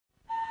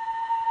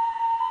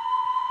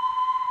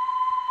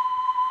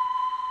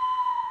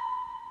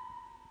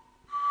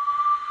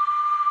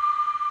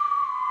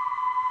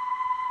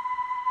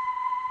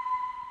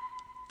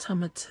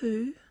Tama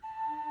tū,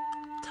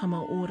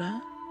 tama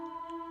ora,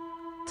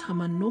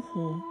 tama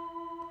noho,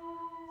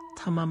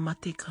 tama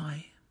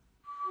matekai.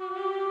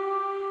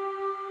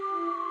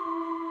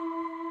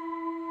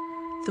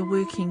 The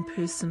working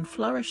person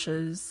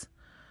flourishes,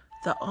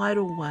 the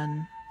idle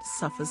one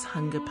suffers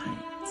hunger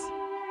pains.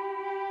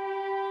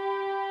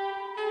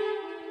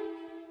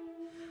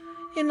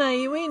 E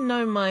nei iwi,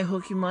 nau mai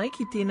hoki mai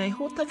ki tēnei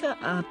hōtaka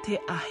a Te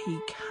Ahi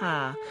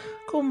Kaa.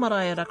 Ko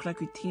Maraea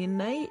Rakuraku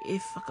tēnei e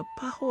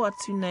whakapaho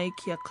atu nei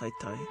ki a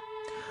koutou.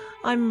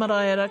 I'm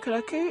Maraea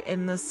Rakuraku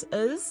and this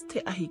is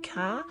Te Ahi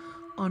Kaa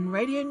on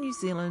Radio New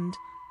Zealand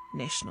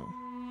National.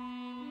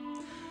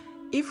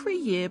 Every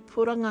year,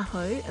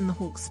 Porangahau in the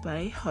Hawke's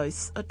Bay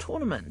hosts a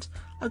tournament,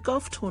 a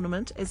golf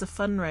tournament as a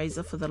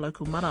fundraiser for the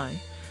local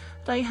marae.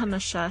 Reihana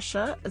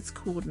Sciascia, its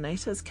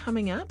coordinator, is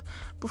coming up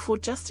before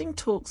Justine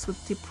talks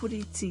with Te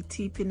Puriti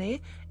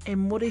Tipene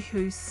and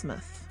Morihu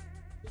Smith.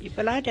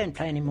 Well, I don't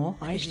play anymore.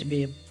 I used to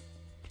be a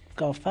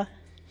golfer.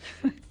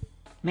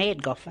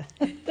 Mad golfer.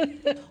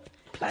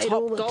 Played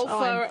Top all the golfer.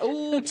 time.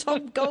 Oh,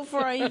 top golfer,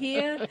 I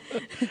hear.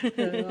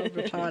 I'm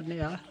retired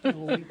now.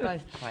 Well, we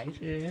both played.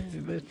 Yeah, we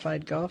both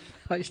played golf.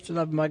 I used to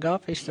love my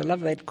golf. I used to love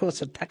that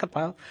course at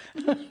Takapau.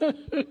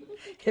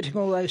 Hitting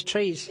all those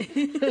trees.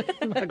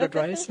 My good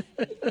race.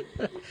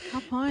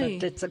 Hapai.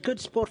 But it's a good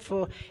sport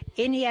for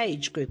any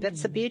age group.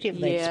 That's the beauty of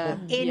that sport.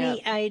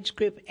 Any age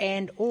group,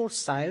 and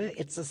also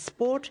it's a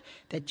sport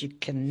that you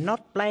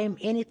cannot blame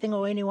anything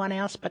or anyone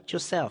else but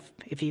yourself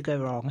if you go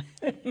wrong.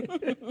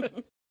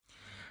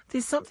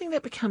 There's something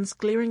that becomes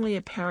glaringly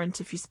apparent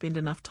if you spend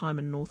enough time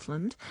in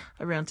Northland,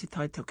 around Te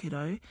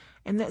Taitokero,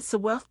 and that's the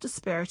wealth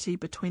disparity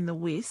between the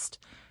west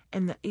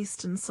and the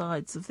eastern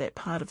sides of that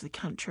part of the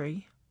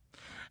country.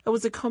 It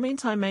was a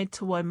comment I made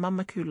to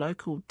Waimamaku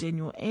local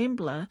Daniel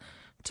Ambler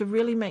to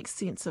really make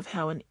sense of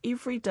how an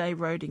everyday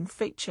roading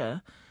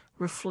feature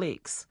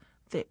reflects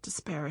that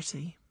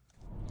disparity.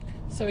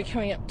 So we're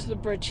coming up to the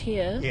bridge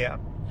here. Yeah.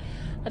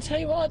 I tell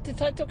you what, Te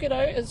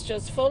Taitokero is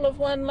just full of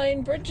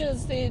one-lane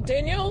bridges there,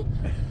 Daniel.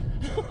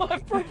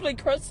 I've probably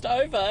crossed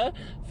over.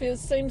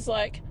 Seems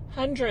like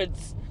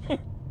hundreds.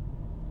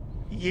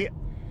 Yeah.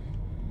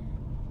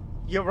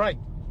 You're right.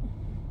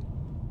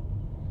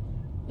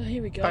 Oh,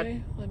 here we go. But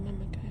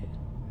Waimamaku.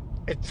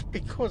 it's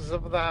because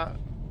of the...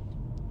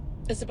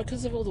 Is it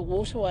because of all the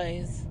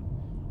waterways?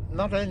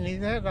 Not only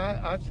that,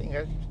 I think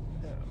it,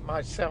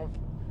 myself,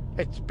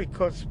 it's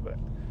because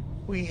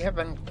we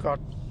haven't got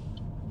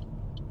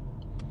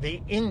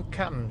the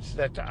incomes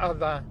that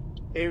other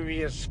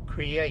areas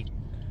create.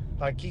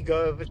 Like you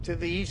go over to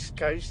the east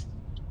coast,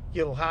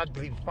 you'll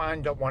hardly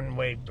find a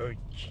one-way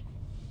bridge.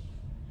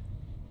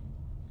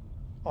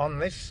 On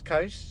this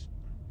coast,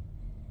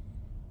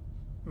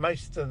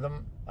 most of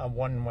them are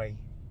one-way.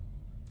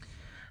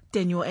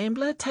 Daniel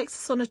Ambler takes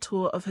us on a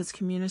tour of his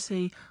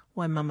community,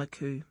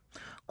 Waimamaku.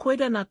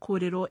 Koira nā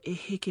kōrero e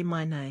heke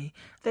mai nei.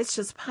 That's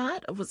just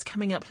part of what's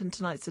coming up in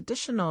tonight's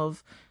edition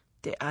of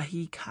Te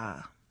Ahi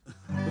Kaa.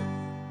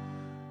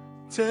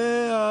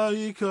 Te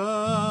Ahi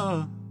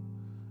Kaa,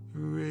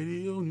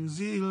 Radio New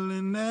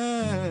Zealand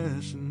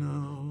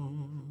National.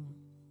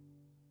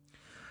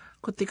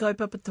 Ko te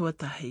kaupapa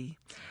tuatahi.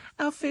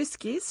 Our first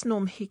guest,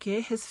 Norm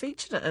Heke, has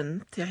featured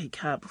in Te Ahi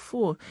Kaa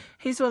before.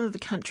 He's one of the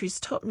country's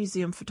top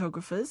museum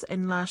photographers,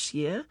 and last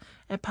year,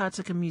 at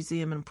Pātaka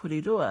Museum in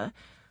Porirua,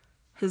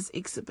 his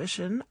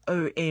exhibition,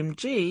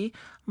 OMG,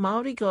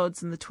 Māori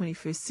Gods in the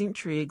 21st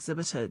Century,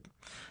 exhibited.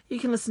 You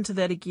can listen to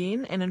that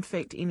again, and in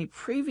fact any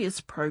previous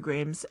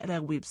programs at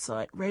our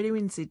website,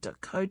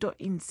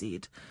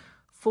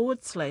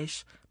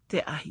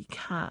 radionz.co.nz/Te Ahi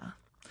Kaa.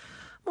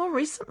 More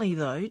recently,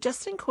 though,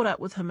 Justine caught up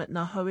with him at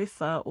Ngā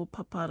Hauewha o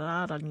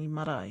Papararangi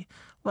Marae,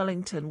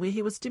 Wellington, where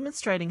he was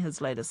demonstrating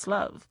his latest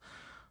love,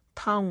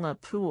 Taonga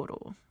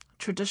Puoro,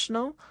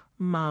 traditional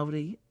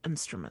Māori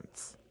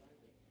instruments.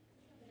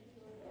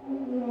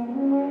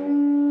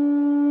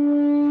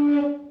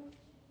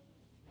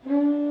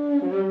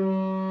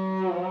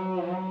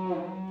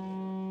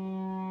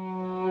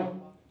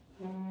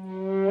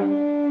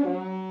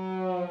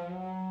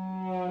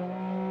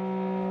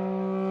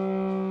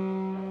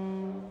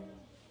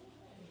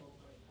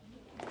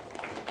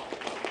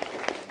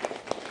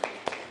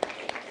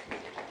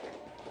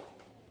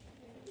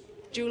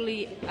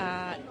 Julie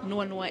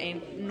Noa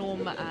and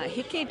Norm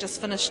Heke just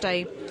finished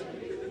a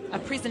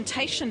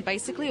presentation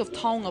basically of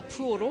Taonga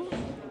Puoro,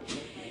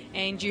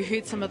 and you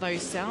heard some of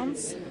those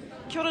sounds.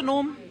 Kia ora,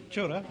 Norm.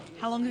 Kia ora.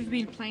 How long have you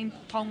been playing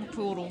Taonga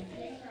Puoro?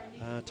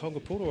 Taonga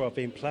Puoro I've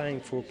been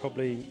playing for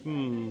probably,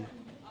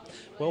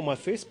 well, my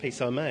first piece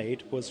I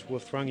made was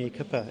with Rangi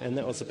Kippa, and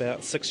that was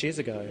about 7 years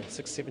ago.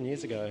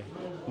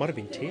 Might have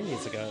been 10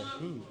 years ago.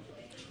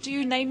 Do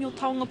you name your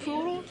Taonga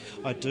Puoro?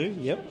 I do,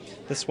 yep.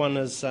 This one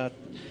is...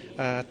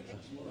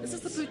 Is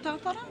this the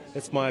pūtātara?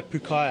 It's my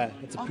pukaya.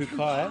 It's a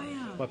pukaya.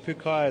 Pukaya. My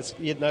pukaya is...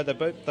 Yeah, no,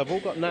 they've all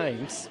got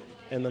names,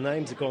 and the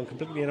names have gone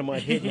completely out of my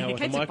head now with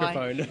the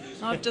microphone.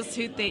 I've just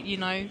heard that,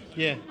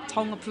 Yeah.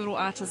 Taonga Puoro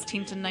artists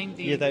tend to name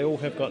them. Yeah, they all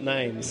have got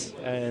names,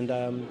 and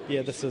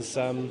this is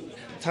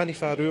Tani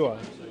Whārua.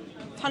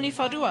 Tani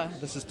wharua.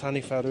 This is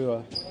Tani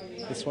Wharua,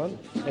 this one.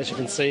 As you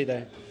can see,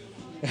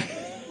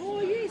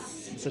 Oh,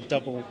 yes. it's a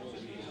double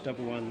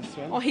one, this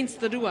one. Oh, hence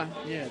the rua.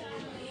 Yeah.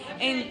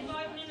 And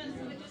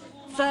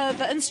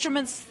the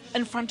instruments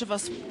in front of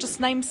us, just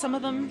name some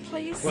of them,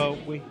 please. Well,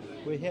 we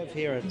have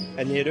here a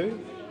neru,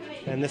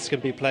 and this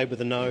can be played with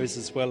the nose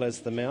as well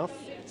as the mouth.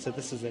 So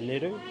this is a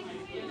neru.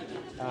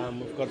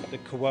 We've got the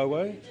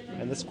kuowo,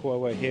 and this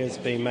kuowo here is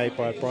being made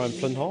by Brian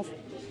Flinhoff,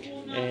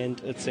 and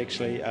it's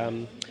actually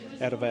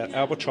out of our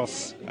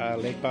albatross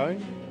leg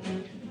bone.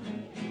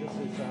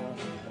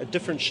 This is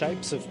different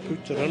shapes of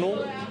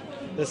puturino.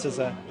 This is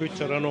a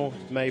puturino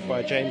made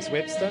by James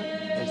Webster,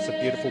 and it's a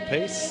beautiful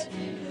piece.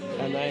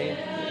 And then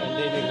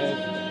you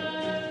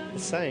have the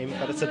same,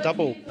 but it's a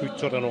double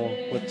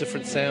puturino with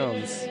different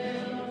sounds.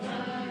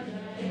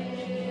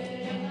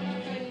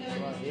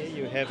 Right here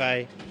you have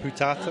a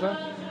putatara.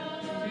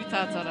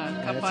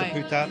 Putatara, ka That's pai. a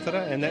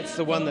putatara, and that's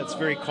the one that's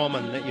very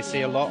common that you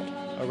see a lot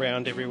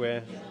around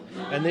everywhere.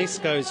 And these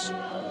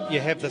you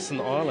have this in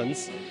the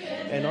islands,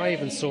 and I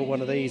even saw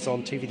one of these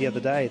on TV the other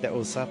day that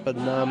was up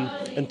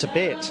in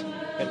Tibet.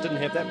 It didn't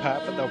have that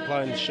part, but they were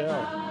playing the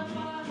shell.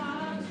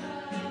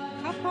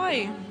 Ka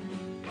pai.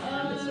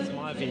 And this is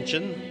my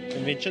invention.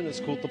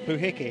 It's called the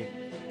puheke.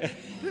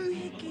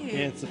 Puheke.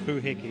 Yeah, it's a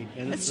puheke.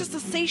 And It's just a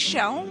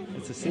seashell.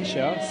 It's a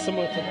seashell,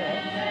 similar to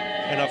that.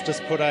 And I've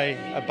just put a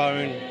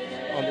bone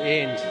on the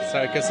end,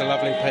 so it gives a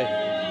lovely peak.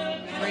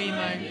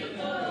 Primo.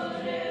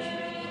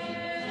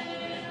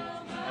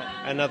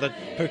 Another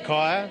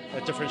pukaya,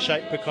 a different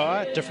shape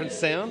pukaya, different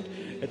sound.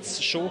 It's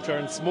shorter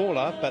and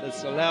smaller, but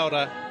it's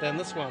louder than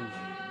this one.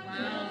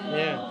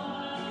 Yeah.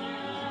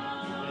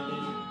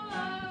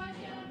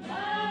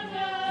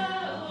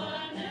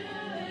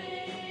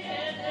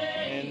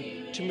 And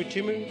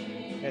timu,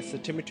 that's the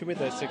timu,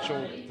 the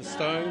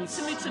stones.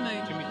 Timu.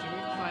 Timu.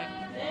 Pai.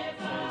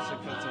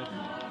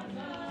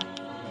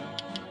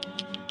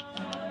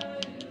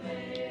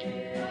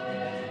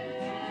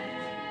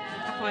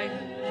 Ka pai.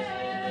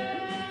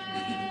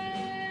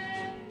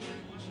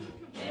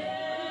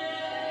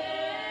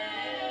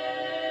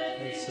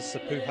 This is a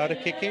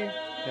puharakeke,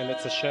 and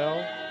it's a shell,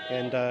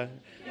 and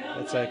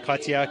it's a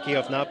kaitiaki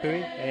of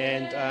Ngāpuhi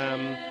and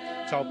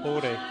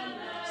taupore.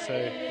 So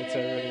it's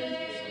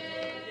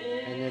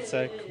and it's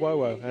a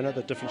kuowo,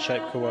 another different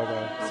shape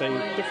kuowo. So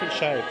different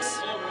shapes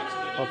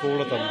of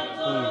all of them.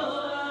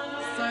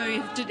 So,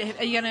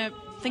 are you going to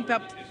think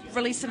about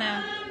releasing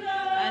an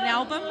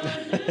album?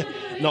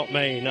 Not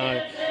me,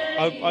 no.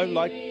 I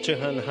like to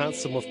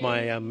enhance them with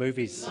my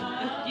movies.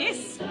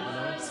 Yes.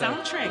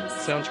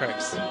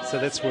 Soundtracks. So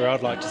that's where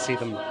I'd like to see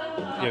them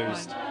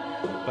used.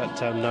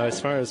 But no, as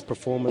far as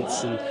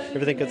performance and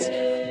everything, it's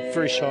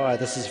very shy.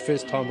 This is the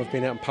first time I've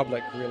been out in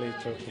public really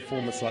to a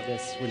performance like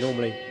this. We're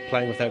normally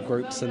playing with our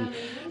groups and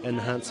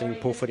enhancing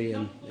pōwhiri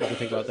and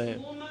everything like that.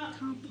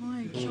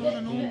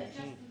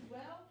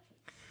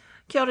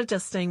 Kia ora,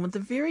 Justine. With the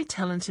very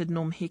talented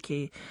Norm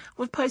Heke.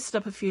 We've posted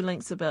up a few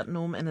links about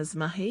Norm and his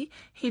mahi.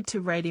 Head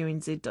to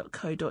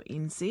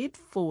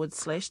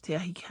radionz.co.nz/Te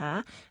Ahi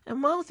Kaa,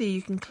 and while there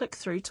you can click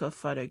through to a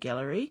photo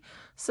gallery,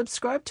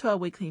 subscribe to our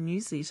weekly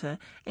newsletter,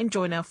 and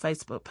join our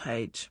Facebook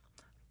page.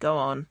 Go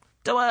on,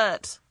 do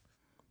it!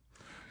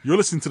 You're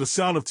listening to the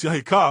sound of Te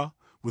Ahi Kaa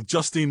with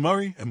Justine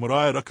Murray and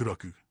Maraea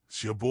Rakuraku.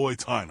 It's your boy,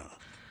 Taina.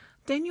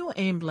 Daniel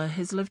Ambler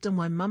has lived in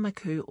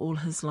Waimamaku all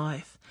his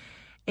life,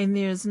 and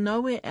there is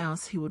nowhere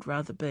else he would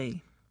rather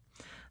be.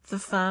 The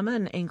farmer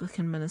and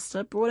Anglican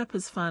minister brought up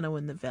his whānau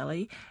in the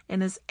valley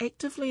and is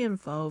actively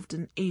involved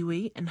in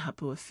iwi and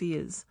hapu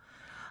affairs.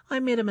 I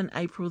met him in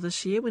April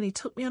this year when he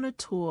took me on a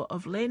tour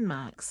of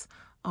landmarks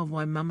of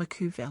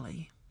Waimamaku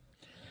Valley.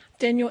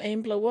 Daniel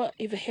Ambler,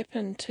 whatever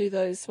happened to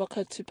those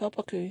waka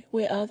tūpapaku?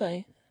 Where are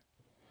they?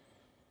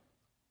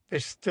 They're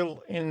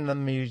still in the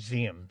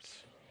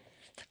museums.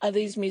 Are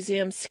these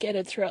museums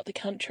scattered throughout the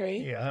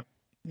country? Yeah.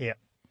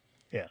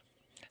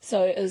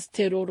 So is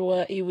Te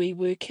Roroa iwi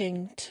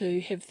working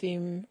to have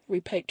them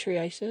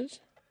repatriated?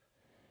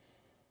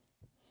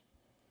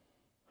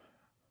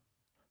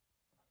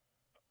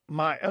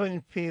 My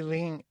own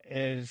feeling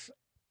is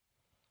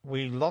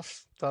we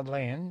lost the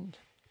land.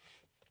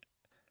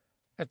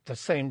 At the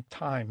same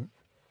time,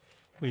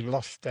 we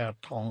lost our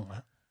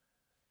taonga.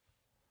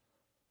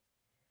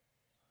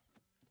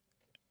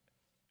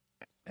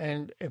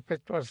 And if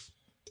it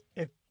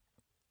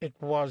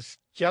was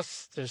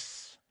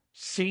justice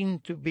seen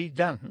to be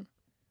done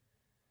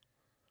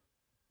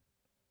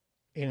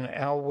in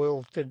our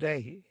world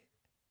today,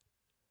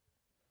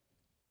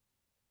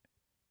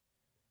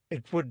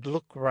 it would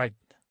look right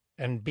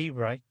and be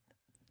right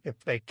if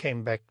they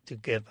came back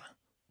together.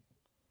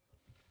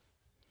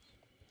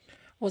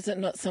 Was it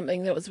not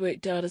something that was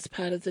worked out as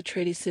part of the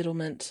treaty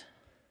settlement?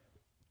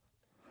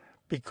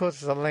 Because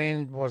the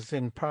land was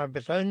in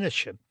private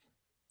ownership.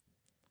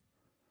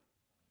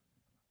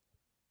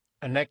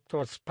 An act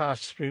was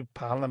passed through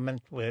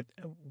Parliament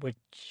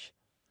which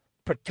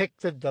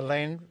protected the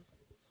land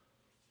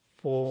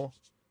for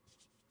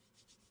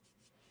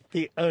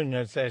the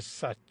owners as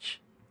such.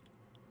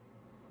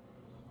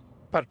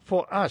 But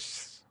for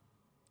us,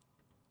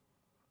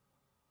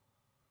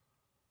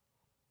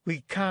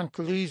 we can't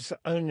lose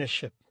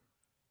ownership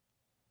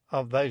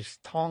of those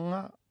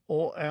taonga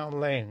or our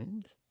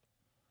land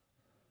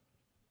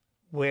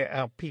where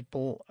our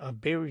people are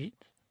buried,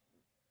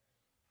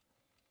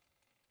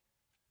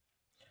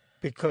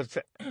 because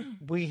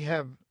we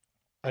have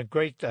a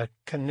greater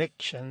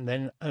connection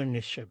than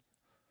ownership.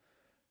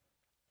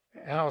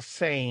 Our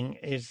saying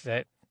is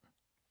that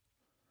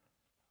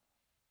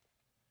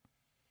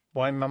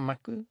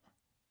Waimamaku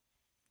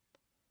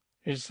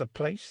is the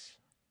place,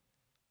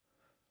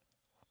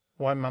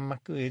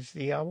 Waimamaku is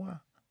the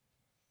awa,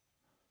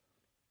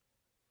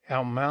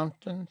 our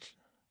mountains,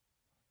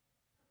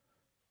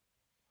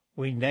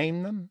 we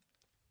name them,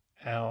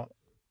 our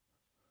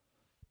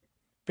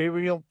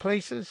burial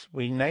places,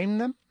 we name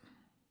them,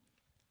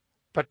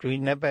 but we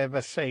never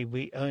ever say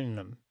we own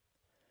them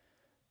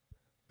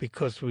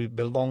because we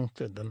belong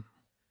to them.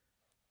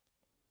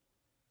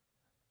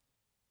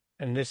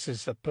 And this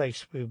is the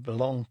place we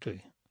belong to,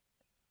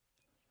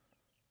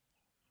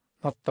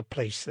 not the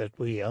place that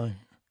we own.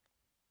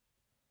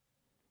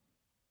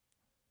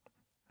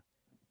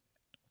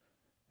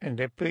 And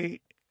if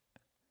we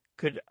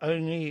could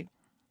only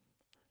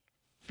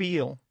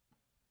feel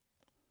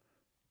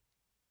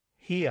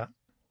here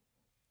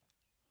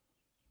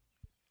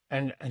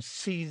and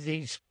see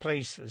these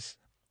places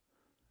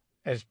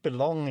as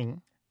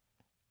belonging,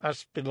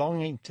 us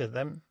belonging to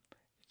them,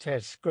 it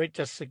has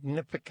greater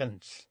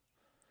significance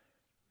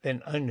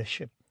than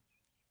ownership.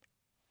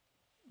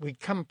 We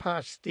come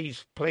past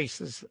these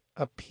places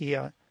up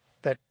here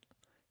that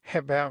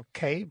have our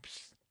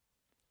caves.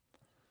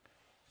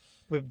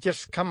 We've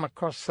just come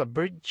across a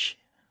bridge,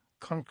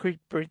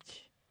 concrete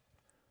bridge,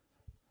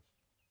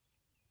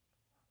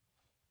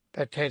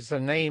 that has the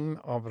name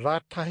of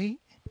Ratahi,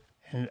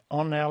 and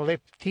on our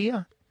left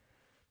here,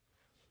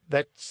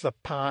 that's the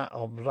pa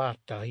of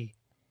Ratahi.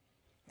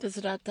 Does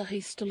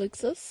Ratahi still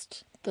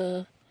exist?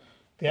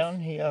 Down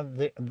here,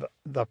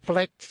 the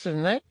flats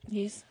in that,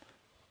 Yes.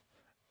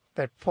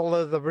 that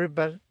follow the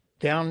river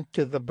down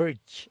to the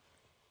bridge.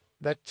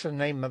 That's the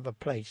name of the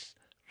place,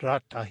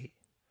 Ratahi,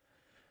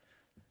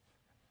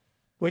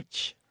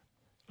 which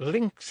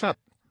links up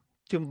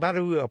to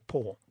Maraea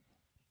Rakuraku,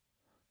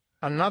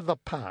 another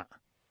pa,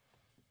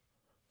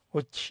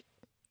 which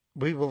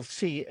we will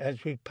see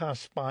as we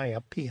pass by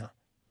up here.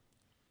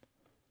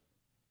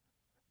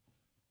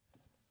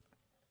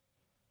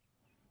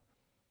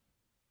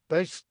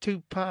 Those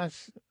two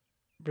pas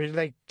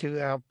relate to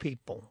our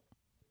people.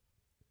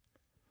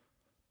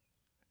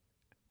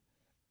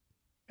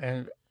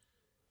 And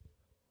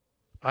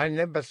I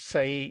never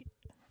say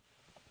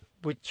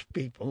which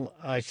people,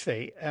 I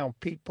say our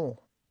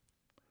people.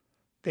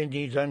 Then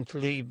you don't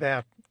leave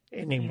out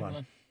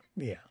anyone.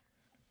 Yeah.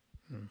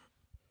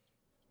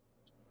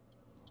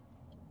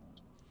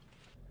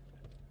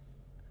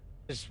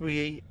 As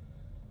we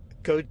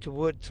go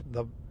towards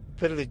the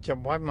village of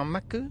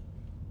Waimamaku,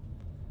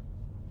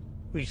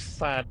 we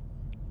start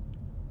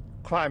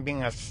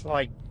climbing a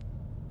slight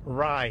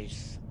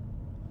rise.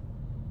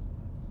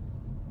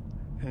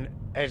 And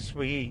as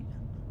we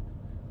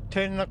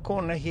turn the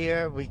corner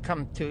here, we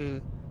come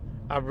to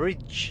a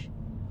ridge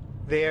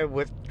there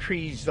with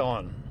trees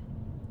on.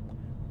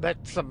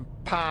 That's a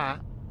pa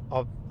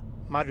of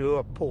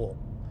Maraea Rakuraku.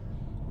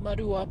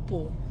 Maraea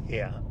Rakuraku.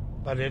 Yeah,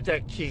 but it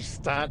actually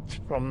starts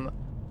from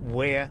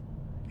where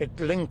it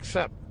links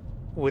up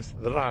with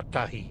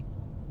Ratahi.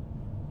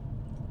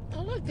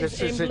 I like this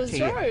This is it Ambler's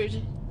here.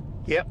 Road.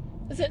 Yep.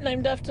 Is that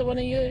named after one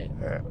of your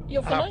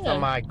whananga? After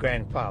my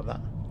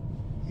grandfather,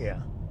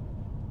 yeah.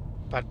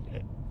 But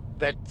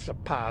that's a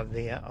pa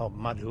there of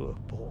Maraea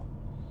Rakuraku.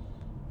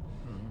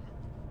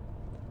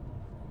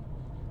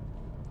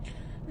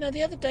 Now,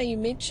 the other day you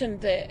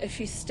mentioned that if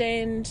you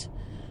stand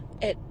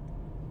at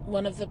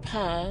one of the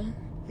pa,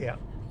 Yeah.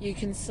 you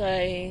can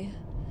say,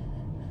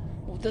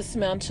 well, this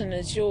mountain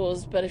is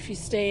yours, but if you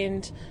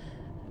stand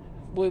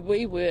where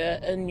we were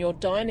in your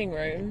dining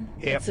room,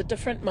 Yep. it's a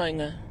different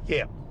maunga.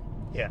 Yeah,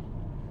 yeah.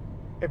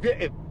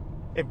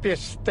 If you're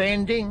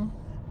standing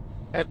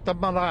at the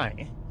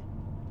marae,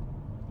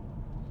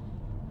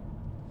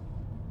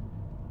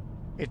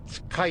 it's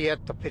kaya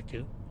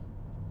tapitu.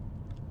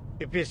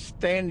 If you're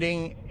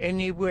standing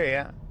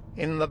anywhere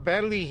in the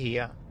valley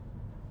here,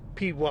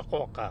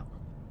 piwakoka.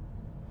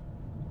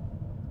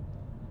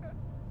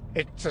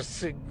 It's a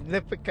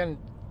significant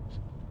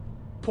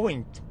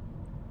point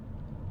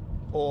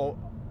or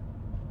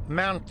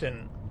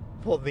mountain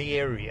for the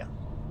area.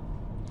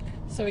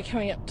 So we're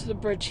coming up to the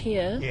bridge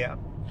here. Yeah.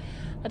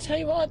 I tell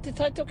you what, Te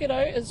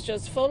Taitokero is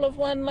just full of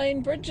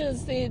one-lane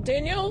bridges there,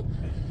 Daniel.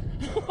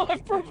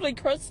 I've probably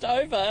crossed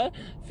over.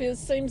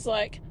 Seems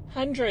like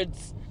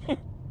hundreds.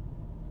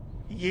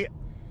 Yeah.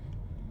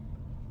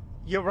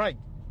 You're right.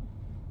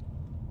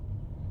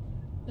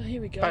 Oh,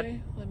 here we go. But-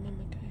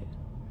 Waimamaku.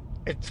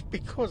 It's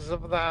because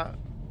of the,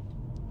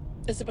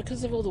 Is it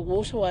because of all the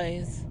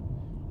waterways?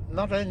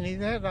 not only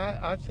that,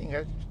 I think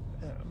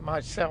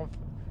myself,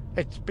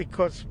 it's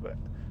because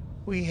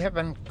we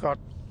haven't got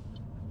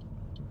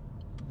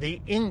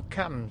the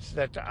incomes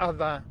that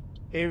other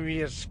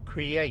areas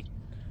create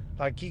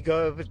Like you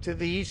go over to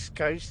the east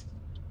coast,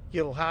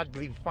 you'll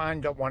hardly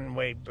find a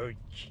one-way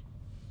bridge.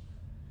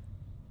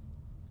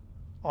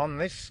 On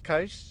this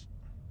coast,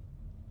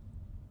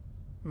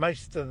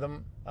 most of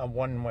them are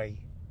one-way.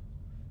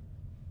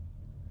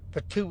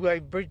 The two-way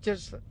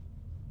bridges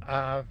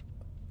are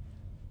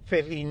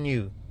fairly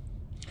new.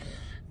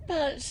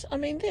 But, I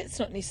mean, that's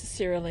not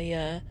necessarily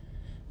an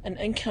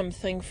income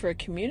thing for a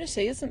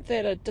community. Isn't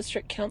that a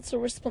district council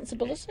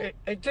responsibility?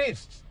 It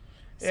is.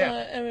 So,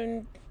 Yeah. I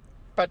mean,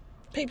 But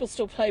people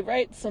still pay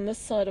rates on this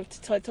side of Te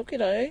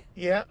Taitokerau.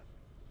 yeah,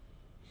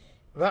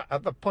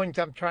 the point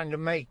I'm trying to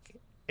make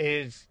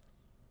is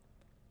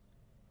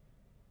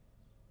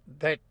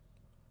that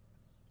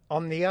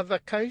on the other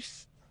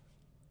coast,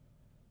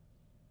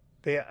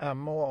 there are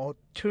more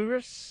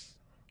tourists,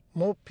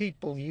 more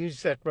people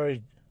use that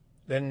road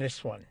than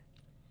this one.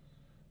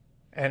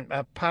 And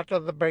a part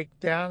of the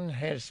breakdown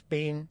has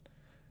been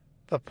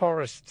the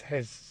forest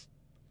has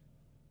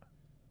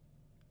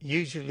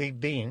usually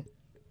been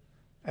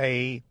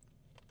a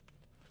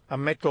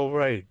metal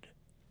road.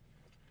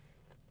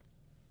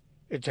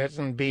 It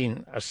hasn't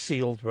been a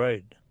sealed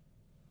road.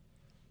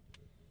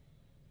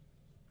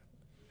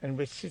 And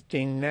we're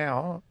sitting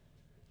now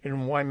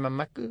in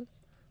Waimamaku,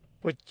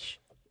 which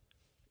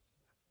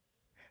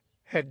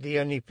had the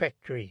only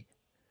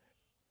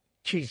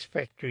cheese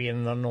factory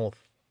in the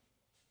north.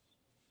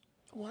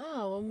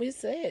 Wow, and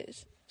where's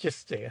that?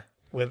 Just there,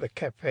 where the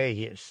cafe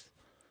is.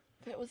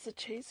 That was the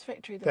cheese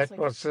factory. That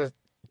was the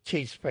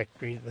cheese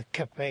factory, the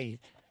cafe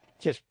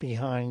just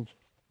behind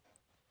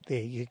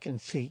there. You can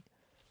see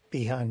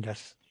behind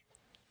us.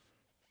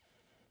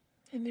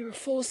 And there are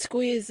 4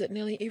 squares at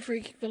nearly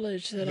every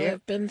village that Yep.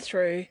 I've been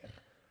through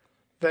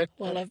That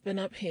while I've been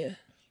up here.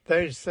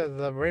 Those are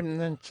the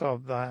remnants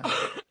of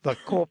the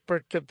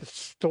cooperative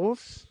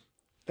stores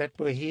that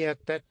were here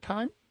at that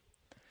time,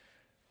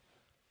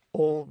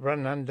 all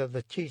run under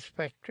the cheese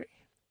factory.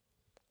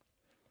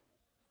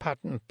 Part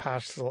and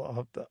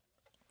parcel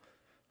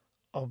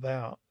of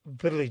our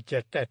village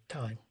at that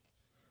time.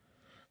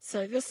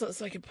 So this looks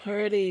like a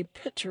pretty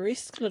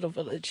picturesque little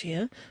village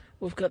here.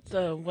 We've got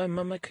the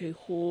Waimamaku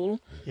Hall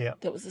Yeah,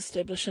 that was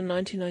established in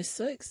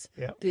 1906.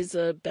 yeah, There's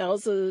a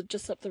Bowser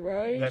just up the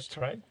road. that's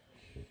right.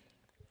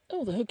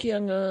 Oh, the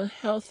Hokianga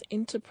Health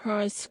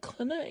Enterprise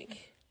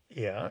Clinic.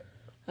 Yeah,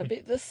 I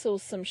bet this saw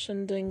some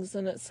shindigs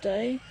in its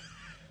day.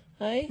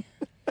 Hey?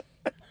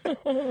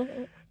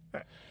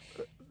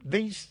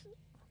 these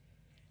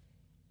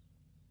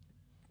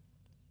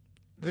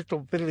little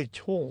village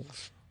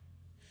halls,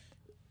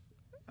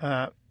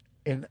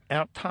 in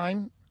our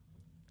time,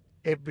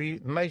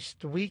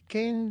 most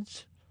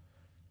weekends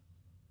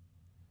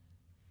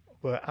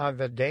were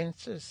either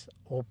dances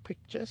or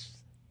pictures.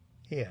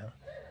 Yeah,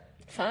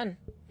 Fun.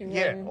 yeah,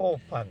 Everyone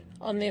all fun.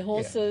 on their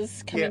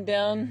horses, coming Yeah.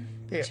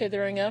 down, Yeah.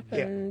 tethering up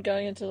Yeah. and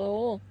going into the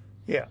hall.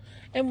 Yeah,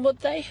 And would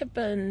they have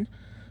been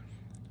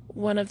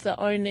one of the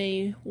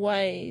only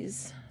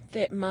ways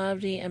that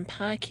Māori and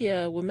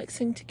Pākehā were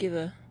mixing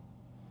together?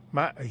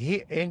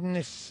 Here in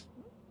this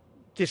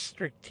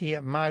district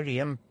here,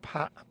 Māori and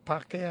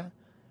Pākehā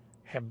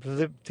have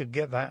lived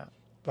together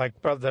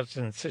like brothers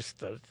and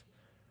sisters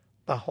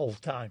the whole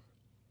time.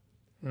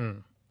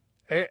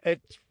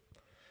 It's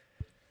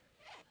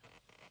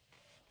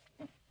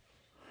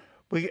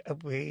we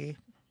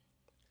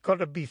got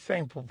to be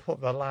thankful for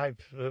the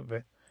lives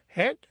we've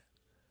had,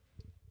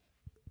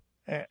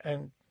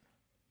 and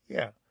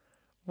yeah,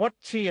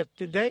 what's here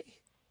today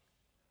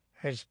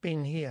has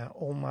been here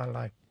all my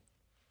life.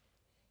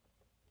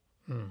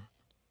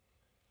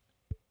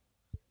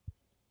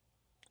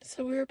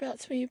 So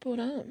whereabouts were you brought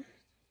up?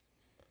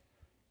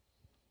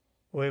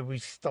 Where we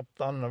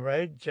stopped on the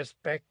road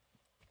just back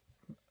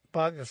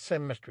by the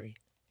cemetery.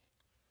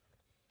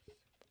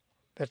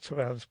 That's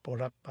where I was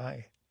brought up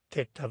by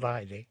Te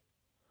Taraire.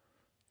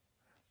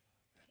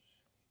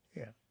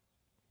 Yeah.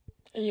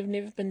 And you've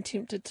never been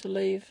tempted to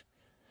leave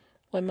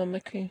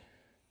Waimamaku?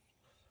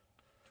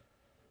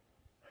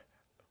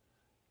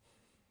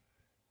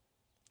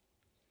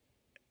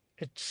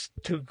 It's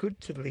too good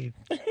to leave.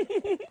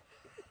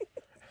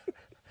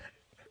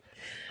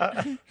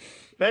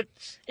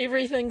 That's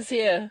Everything's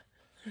here.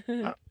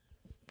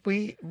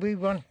 we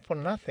want for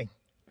nothing.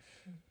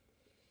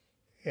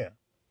 Yeah.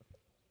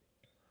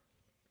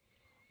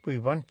 We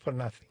want for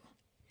nothing.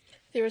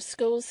 There are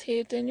schools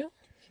here, Daniel?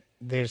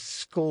 There's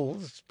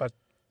schools, but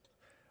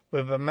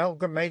we've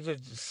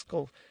amalgamated the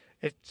school.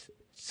 It's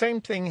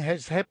same thing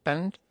has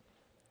happened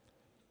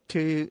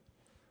to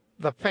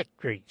the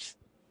factories.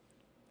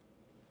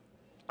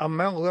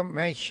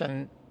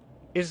 Amalgamation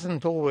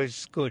isn't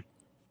always good.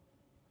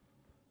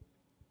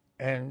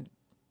 And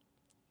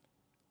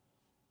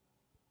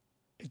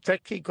it's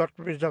actually got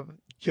rid of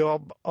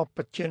job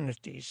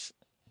opportunities,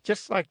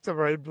 just like the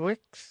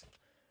roadworks.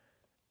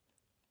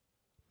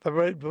 The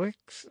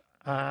roadworks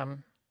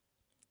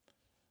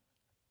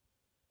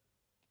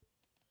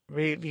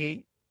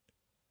really,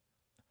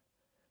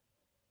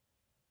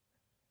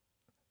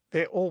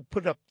 they're all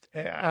put up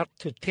out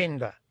to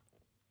tender.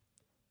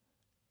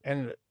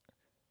 And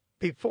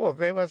before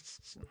there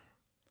was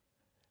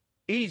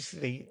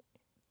easily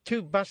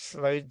 2 bus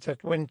loads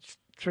that went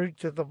through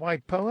to the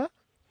Waipoua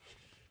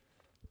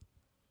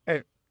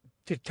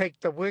to take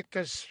the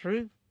workers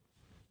through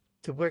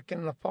to work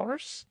in the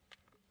forest.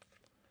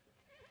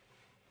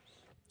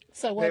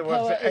 So There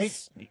was Waipoua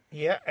is...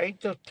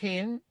 8 or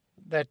 10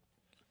 that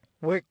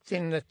worked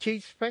in the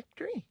cheese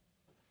factory.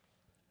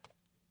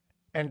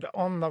 And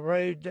on the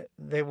road,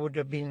 there would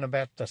have been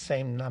about the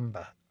same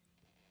number.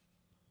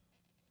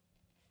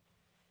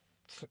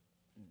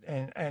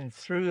 And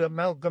through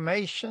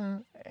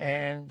amalgamation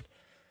and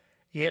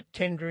yet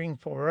tendering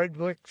for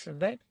roadworks and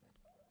that,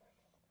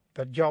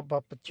 the job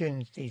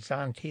opportunities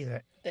aren't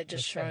here. That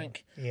just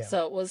shrunk. Yeah.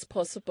 So it was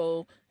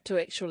possible to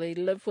actually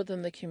live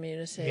within the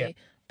community,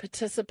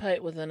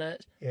 participate within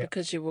it,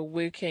 because you were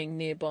working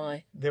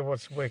nearby. There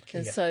was work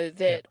here. And so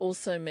that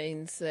also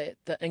means that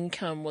the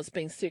income was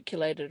being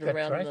circulated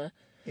around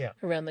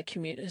around the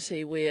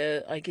community,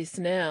 where I guess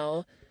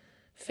now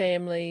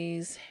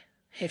families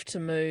have to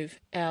move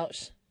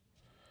out.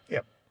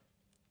 Yep.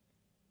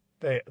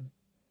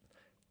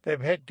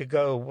 They've had to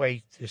go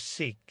away to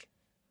seek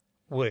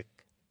work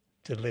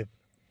to live.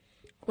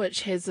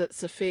 Which has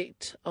its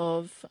effect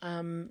of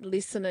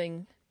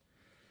lessening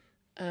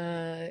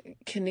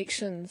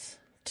connections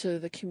to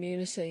the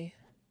community.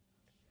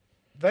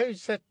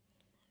 Those that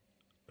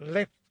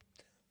left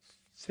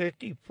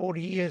 30,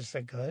 40 years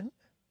ago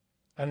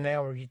are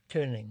now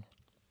returning.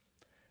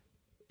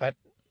 But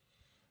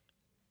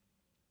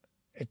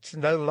it's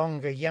no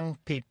longer young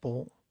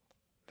people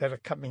that are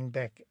coming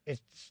back.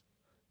 It's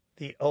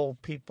the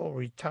old people,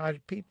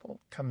 retired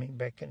people coming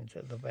back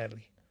into the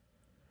valley.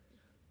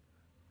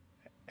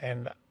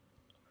 And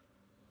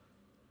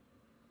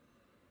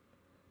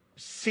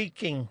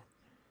seeking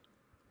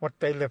what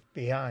they left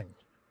behind.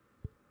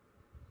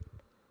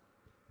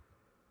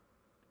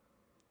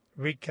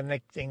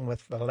 Reconnecting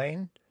with the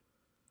land,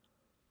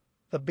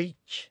 the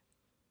beach,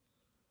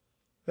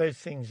 those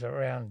things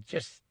around,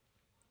 just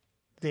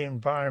the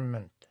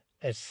environment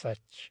as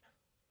such.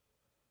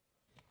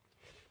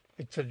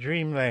 It's a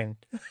dreamland.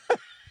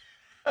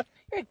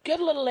 You're a good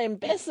little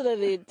ambassador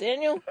there,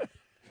 Daniel.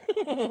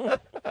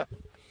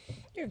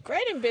 You're a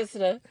great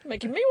ambassador,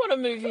 making me want to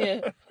move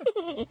here.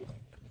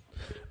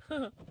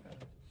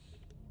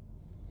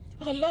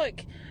 Oh,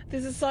 look,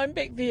 there's a sign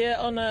back there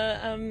on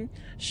a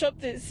shop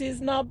that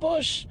says Ngā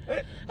Bush.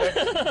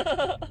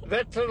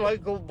 That's a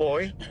local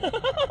boy.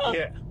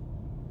 Yeah.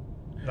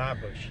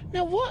 Ngā Bush.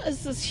 Now, what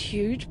is this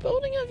huge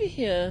building over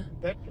here?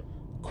 That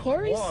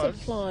Quarry was,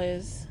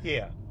 supplies.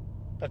 Yeah.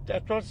 But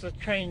that was a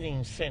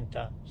training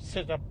centre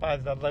set up by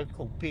the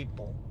local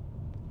people.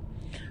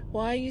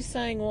 Why are you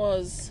saying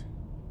was?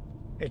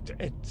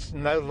 It's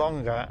no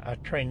longer a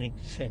training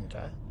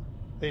centre.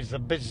 There's a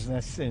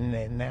business in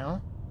there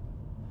now.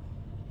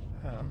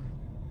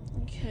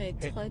 Okay,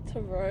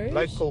 Taita Road.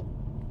 Local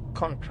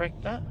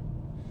contractor.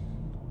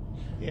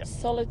 Yeah.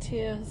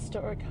 Solitaire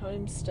Historic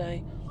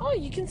Homestay. Oh,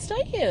 you can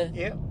stay here.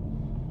 Yeah.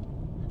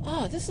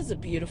 Oh, this is a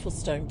beautiful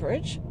stone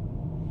bridge.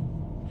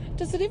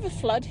 Does it ever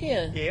flood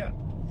here? Yeah.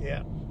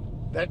 Yeah.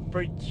 That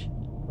bridge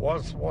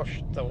was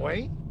washed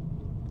away.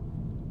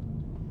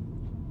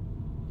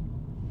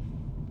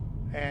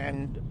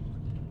 And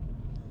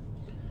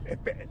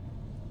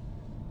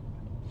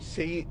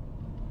see,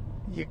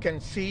 you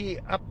can see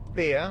up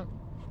there.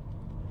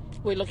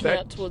 We're looking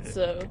out towards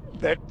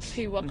that's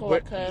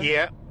Hiwakawaka.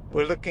 Yeah,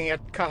 we're looking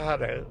at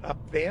Kaharo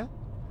up there.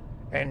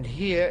 And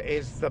here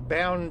is the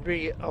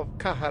boundary of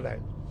Kaharo.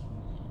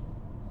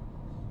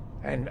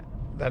 And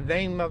the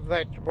name of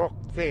that rock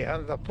there,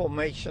 the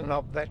formation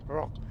of that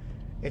rock,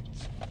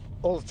 it's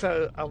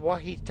also a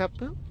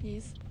wahitapu.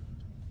 Yes.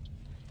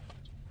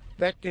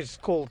 That is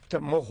called Te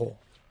Moho.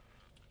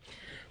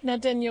 Now,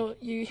 Daniel,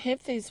 you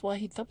have these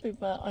wahitapu,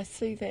 but I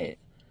see that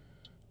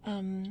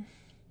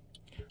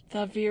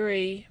they're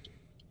very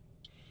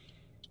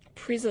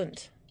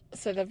present.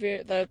 So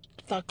they're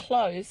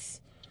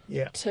close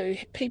to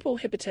people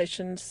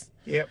habitations.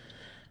 Yep.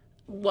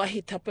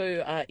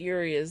 Wahitapu are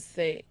areas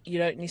that you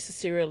don't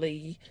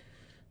necessarily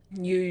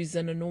use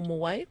in a normal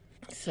way.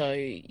 So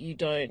you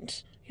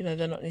don't,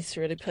 they're not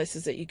necessarily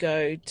places that you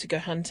go to go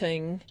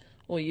hunting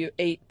or you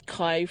eat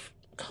kai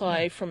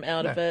from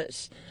out of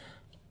it.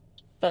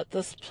 But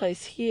this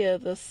place here,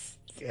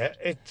 Yeah,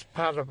 it's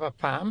part of a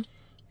farm.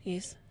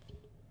 Yes.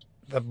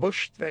 The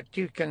bush that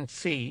you can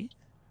see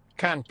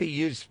can't be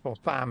used for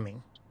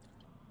farming.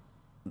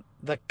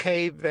 The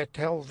cave that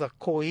held the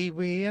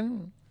koiwi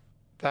in,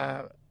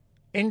 the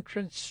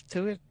entrance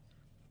to it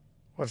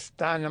was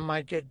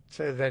dynamited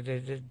so that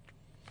it did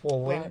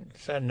fall in,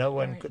 so no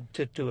one could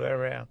tutu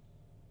around.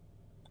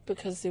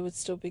 Because there would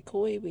still be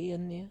koiwi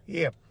in there.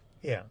 Yep,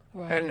 yeah.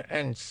 Right.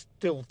 And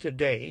still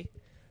today,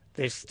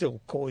 there's still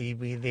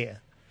koiwi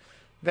there.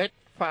 That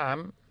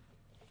farm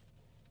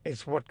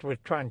is what we're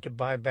trying to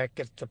buy back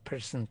at the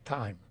present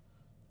time.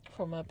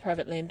 From a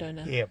private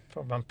landowner. Yeah,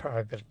 from a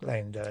private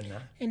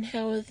landowner. And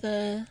how's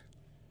that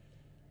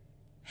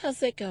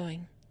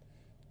going?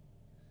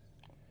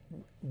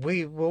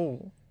 We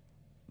will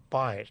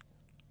buy it.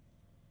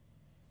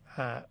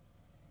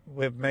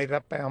 we've made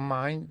up our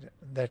mind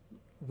that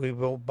we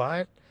will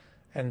buy it,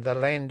 and the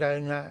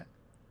landowner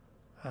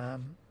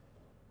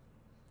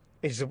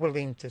is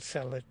willing to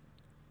sell it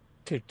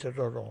to Te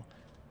Roro.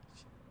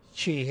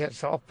 She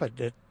has offered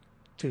it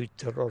to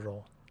Te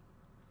Roro.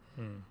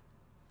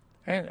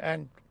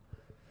 And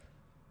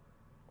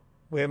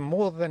we're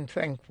more than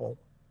thankful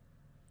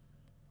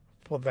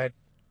for that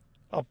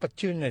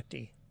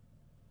opportunity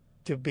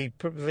to be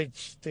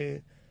privileged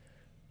to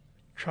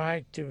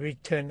try to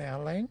return our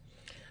land.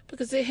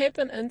 Because there have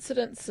been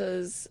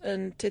incidences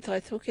in Te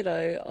Tai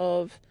Tokerau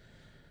of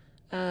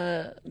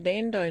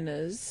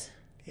landowners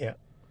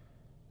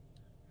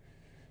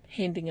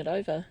handing it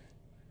over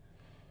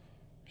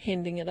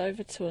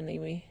to an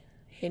iwi,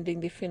 handing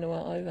their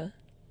whenua over.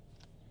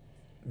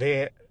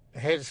 There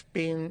has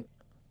been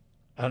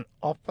an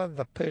offer.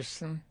 The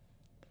person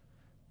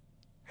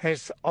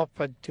has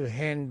offered to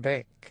hand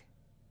back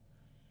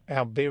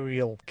our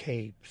burial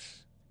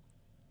caves.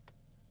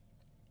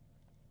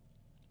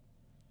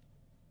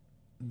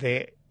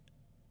 It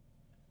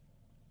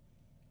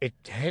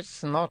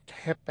has not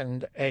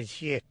happened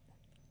as yet,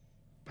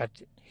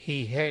 but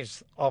he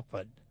has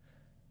offered,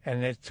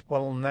 and it's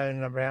well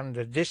known around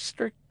the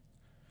district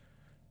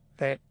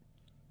that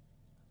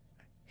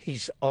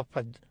he's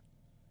offered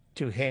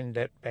to hand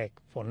it back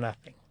for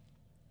nothing.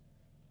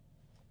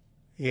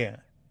 Yeah,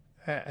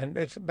 and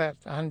it's about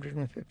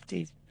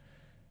 150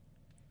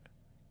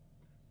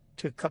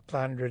 to a couple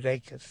of hundred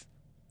acres.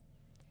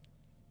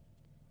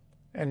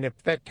 And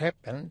if that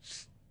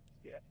happens,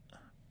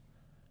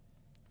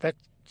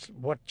 that's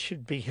what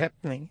should be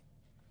happening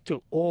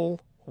to all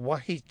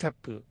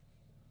wahitapu.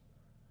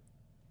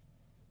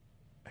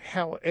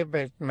 However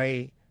it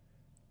may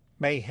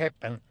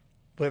happen,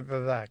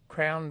 whether the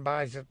Crown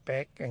buys it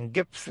back and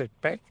gives it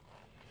back,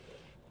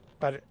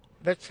 but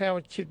that's how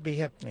it should be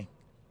happening.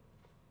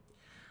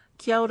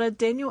 Kia ora,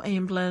 Daniel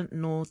Ambler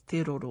no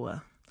Te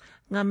Roroa.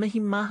 Ngā mihi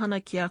mahana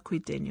ki a koe,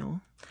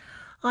 Daniel.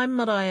 I'm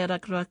Maraea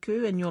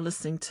Rakuraku, and you're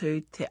listening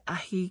to Te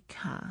Ahi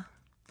Kaa.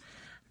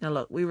 Now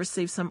look, we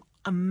received some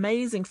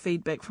amazing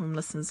feedback from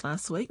listeners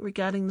last week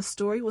regarding the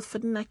story with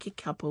Whirinaki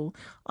couple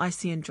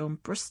Icy and John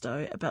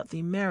Bristow about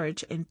their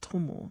marriage and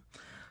tomo.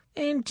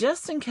 And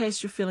just in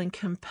case you're feeling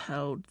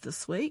compelled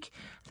this week,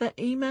 the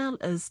email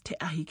is Te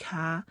Ahi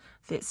Kaa,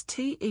 that's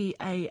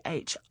TEAHIKAA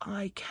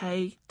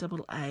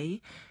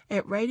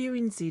at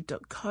radionz.co.nz.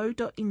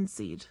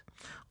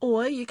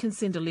 Or you can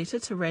send a letter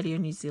to Radio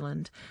New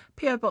Zealand,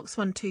 PO Box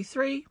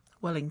 123,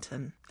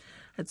 Wellington.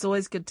 It's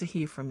always good to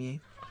hear from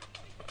you.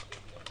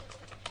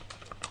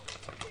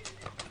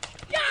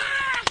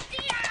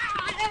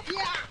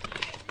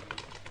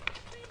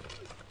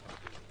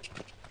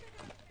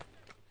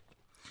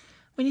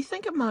 When you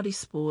think of Māori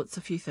sports,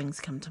 a few things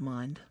come to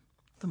mind.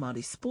 The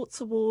Māori Sports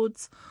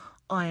Awards,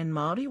 Iron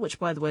Māori, which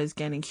by the way is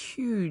gaining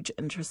huge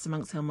interest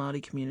amongst our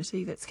Māori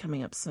community, that's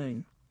coming up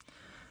soon.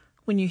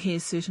 When you hear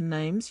certain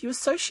names, you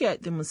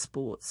associate them with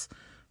sports.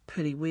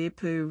 Puri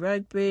Weepu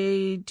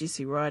rugby,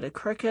 Jesse Ryder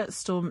cricket,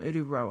 Storm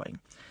Uru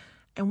rowing.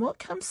 And what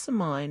comes to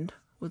mind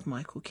with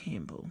Michael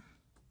Campbell?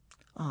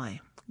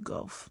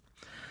 Golf.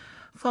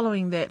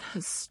 Following that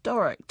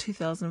historic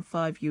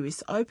 2005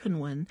 US Open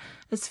win,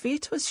 it's fair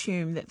to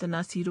assume that the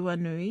Ngāti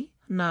Ruanui,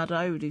 Ngā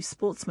Rauru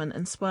sportsman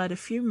inspired a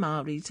few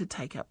Māori to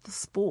take up the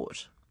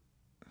sport.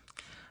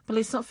 But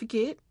let's not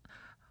forget,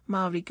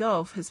 Māori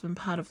golf has been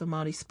part of the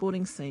Māori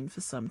sporting scene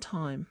for some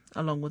time,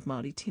 along with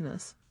Māori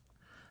tennis.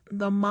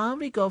 The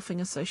Māori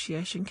Golfing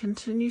Association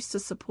continues to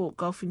support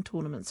golfing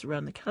tournaments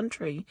around the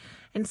country,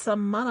 and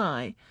some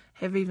marae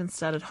have even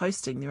started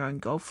hosting their own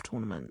golf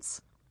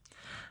tournaments.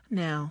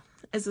 Now,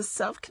 as a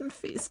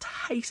self-confessed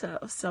hater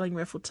of selling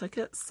raffle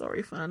tickets,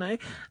 sorry whānau,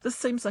 this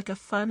seems like a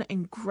fun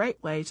and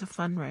great way to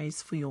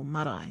fundraise for your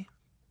marae.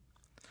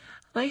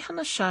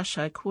 Reihana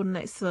Sciascia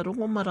coordinates the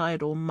Rongo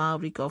Maraero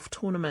Māori Golf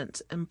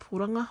Tournament in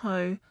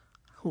Porangahau,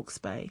 Hawke's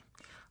Bay.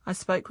 I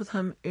spoke with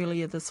him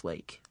earlier this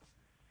week.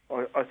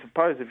 I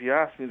suppose if you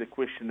ask me the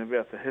question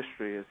about the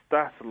history, it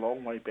starts a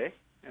long way back,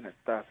 and it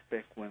starts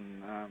back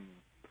when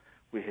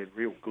we had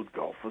real good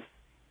golfers,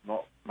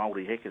 not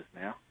Māori hackers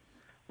now.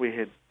 We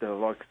had the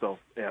likes of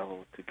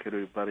our Te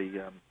Kiru buddy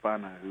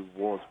whānau, who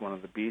was one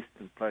of the best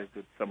and played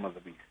with some of the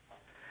best.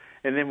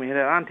 And then we had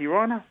our Auntie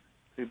Reihana,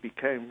 who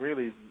became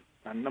really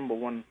a number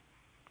one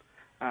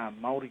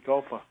Māori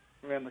golfer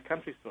around the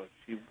countryside.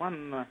 She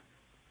won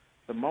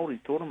the Māori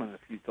tournament a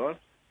few times,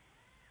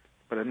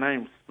 but her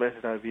name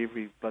splattered over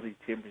every bloody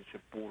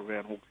championship board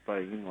around Hawke's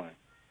Bay anyway.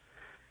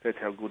 That's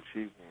how good she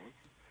was.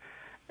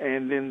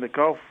 And then the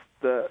golf,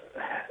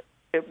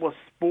 it was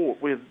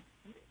sport. Where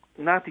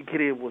Ngāti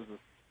Kere was a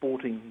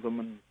sporting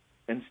women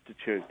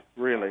institute,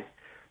 really.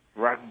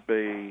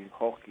 Rugby,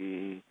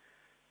 hockey,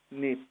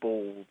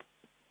 netball,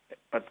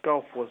 but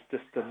golf was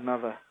just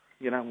another,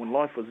 when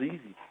life was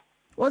easy.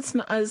 Is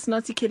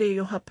Ngāti Kere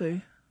your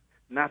hapu?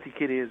 Ngāti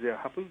Kere is our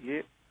hapu,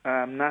 yeah.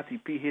 Ngāti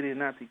Pihere,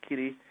 Ngāti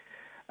Kere,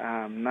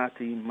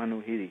 Ngāti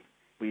Manuhere.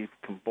 We've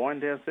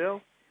combined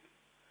ourselves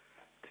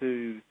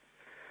into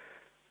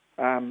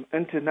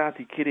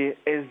Ngāti Kere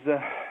as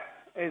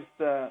as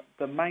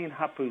the main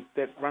hapu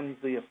that runs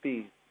the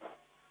affairs,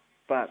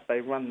 but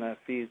they run the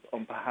affairs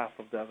on behalf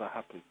of the other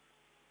hapu.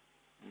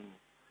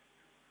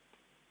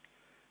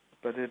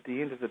 But at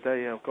the end of the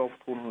day, our golf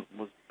tournament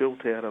was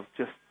built out of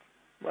just,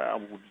 we'll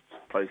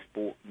just play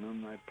sport, and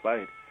then they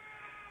played.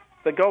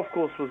 The golf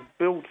course was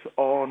built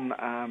on,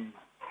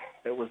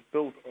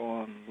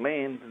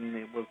 land, and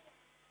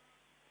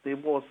there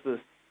was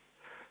this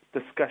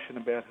discussion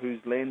about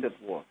whose land it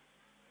was.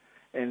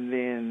 And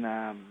then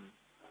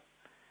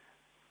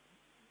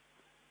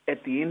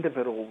at the end of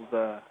it all,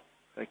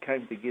 they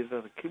came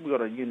together. We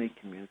got a unique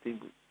community.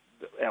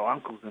 Our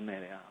uncles and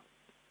that,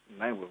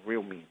 they were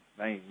real men.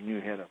 They knew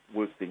how to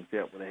work things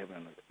out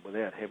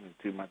without having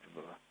too much of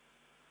an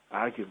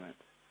argument.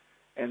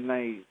 And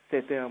they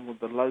sat down with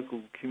the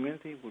local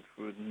community, which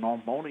were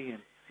non-Māori,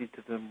 and said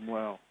to them,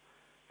 well,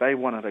 they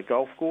wanted a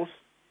golf course,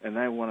 and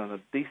they wanted a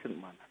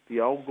decent one. The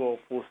old golf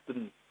course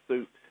didn't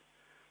suit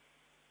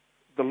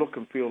the look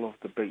and feel of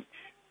the beach,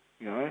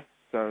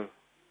 So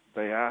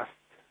they asked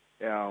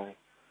our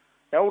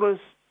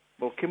elders,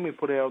 well, can we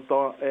put our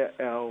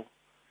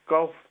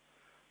golf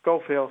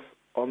house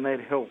on that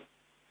hill?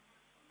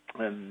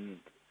 And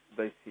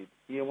they said,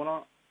 yeah, why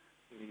not?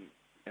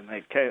 And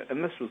they came,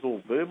 and this was all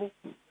verbal.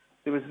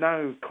 There was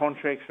no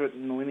contracts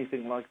written or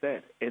anything like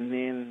that. And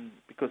then,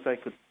 because they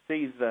could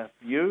see the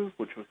view,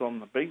 which was on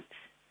the beach,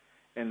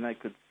 and they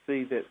could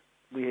see that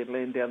we had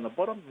land down the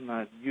bottom, and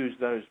they'd use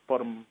those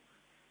bottom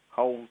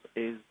holes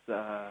as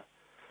for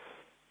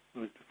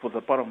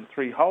the bottom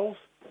 3 holes.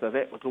 So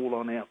that was all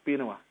on our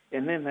whenua.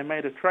 And then they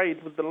made a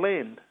trade with the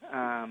land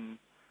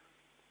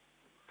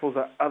for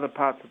the other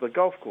parts of the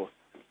golf course.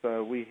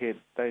 So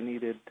they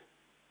needed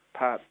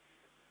parts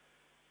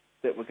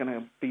that were going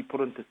to be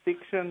put into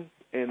sections,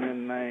 and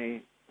then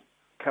they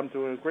come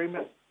to an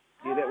agreement.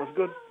 Yeah, that was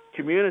good.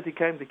 Community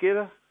came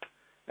together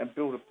and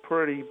built a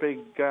pretty big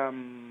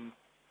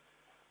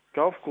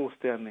golf course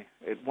down there.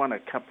 It won a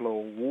couple of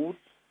awards,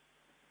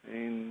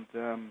 and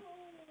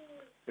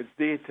it's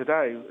there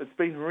today. It's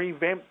been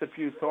revamped a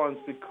few times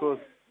because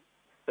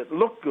it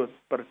looked good,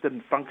 but it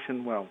didn't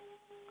function well.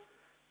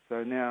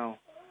 So now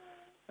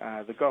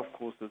the golf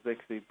course has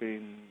actually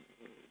been,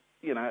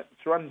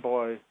 it's run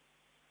by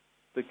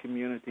the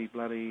community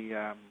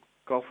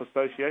golf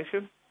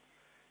association,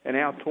 and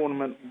our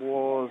tournament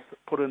was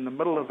put in the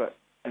middle of it.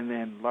 And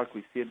then, like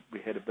we said,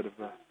 we had a bit of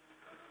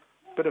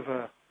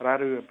a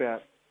raru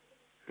about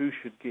who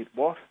should get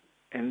what,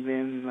 and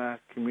then the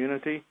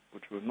community,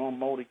 which were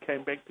non-Māori,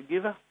 came back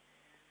together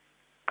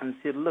and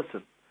said,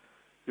 listen,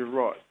 you're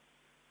right,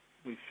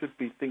 we should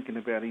be thinking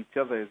about each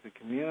other as a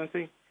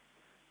community.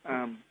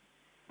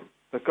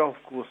 The golf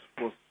course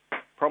was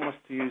promised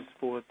to use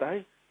for a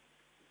day,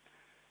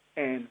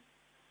 and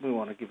we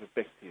want to give it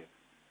back to you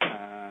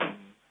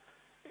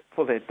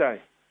for that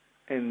day.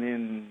 And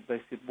then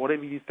they said,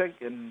 whatever you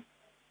think. And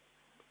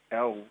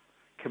our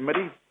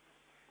committee,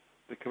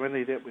 the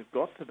committee that we've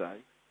got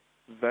today,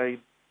 they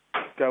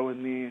go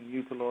in there and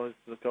utilise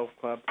the golf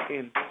club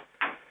and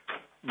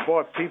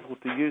invite people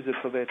to use it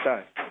for that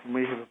day. And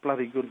we have a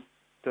bloody good,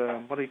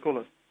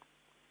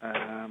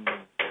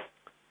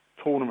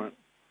 tournament.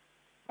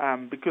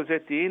 Because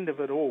at the end of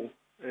it all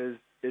is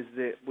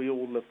that we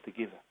all live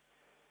together.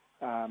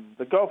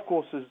 The golf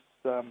courses,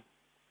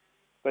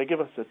 they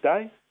give us a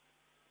day.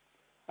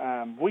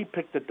 We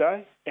picked a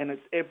day, and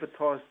it's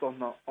advertised on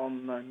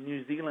the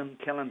New Zealand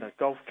calendar,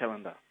 golf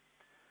calendar.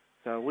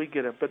 So we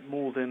get a bit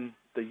more than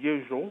the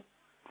usual.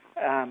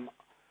 And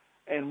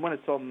when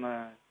it's on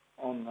the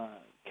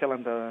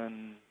calendar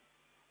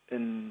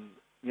in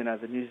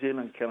the New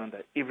Zealand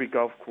calendar, every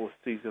golf course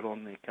sees it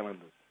on their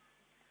calendars.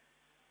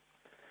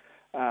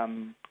 I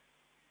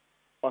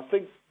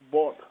think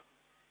what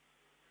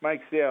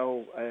makes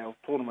our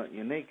tournament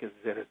unique is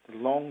that it's a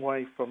long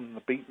way from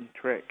the beaten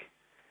track,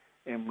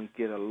 and we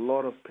get a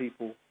lot of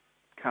people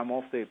come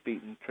off their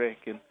beaten track,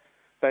 and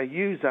they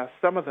use us.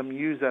 Some of them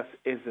use us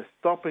as a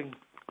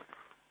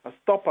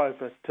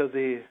stopover to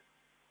their.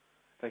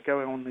 They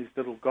go on these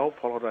little golf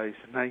holidays,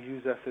 and they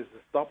use us as a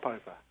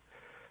stopover.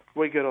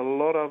 We get a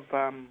lot of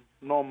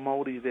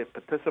non-Māori that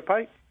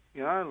participate.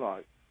 A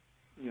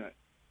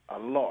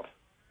lot.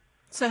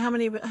 So how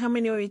many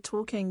are we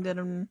talking that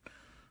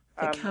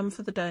come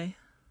for the day?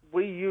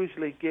 We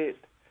usually get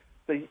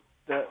the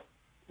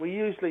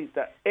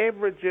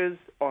averages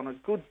on a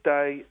good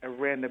day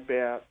around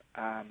about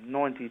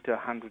 90 to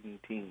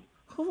 110.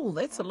 Oh,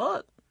 that's a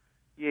lot.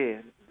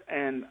 Yeah,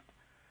 and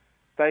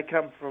they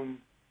come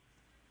from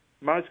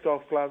most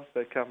golf clubs.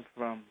 They come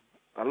from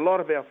a lot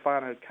of our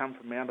whānau come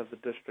from out of the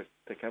district.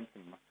 They come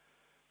from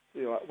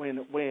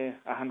we're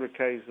 100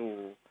 k's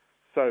or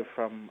so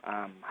from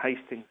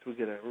Hastings. We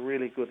get a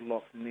really good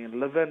lot from there.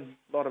 Live-in,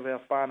 a lot of our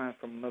whānau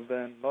from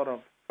Live-in, a lot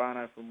of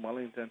whānau from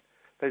Wellington.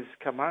 They just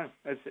come home.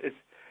 It's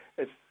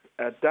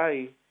a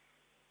day.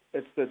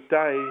 It's the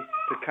day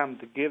to come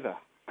together,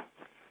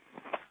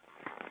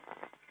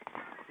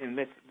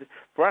 and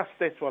for us.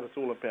 That's what it's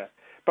all about.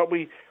 But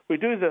we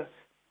do the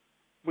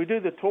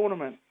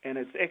tournament, and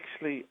it's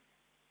actually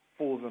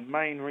for the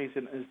main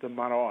reason is the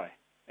marae.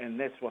 and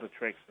that's what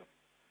attracts them.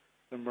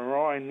 The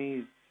marae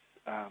needs,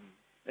 our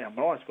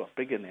marae's got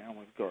bigger now.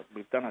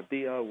 We've done a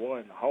DIY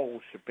and the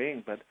whole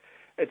shebang, but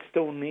it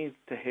still needs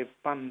to have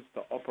funds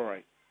to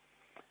operate.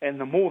 And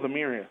the more the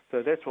merrier.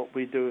 So that's what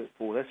we do it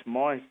for. That's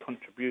my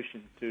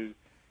contribution to,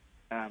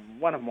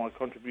 one of my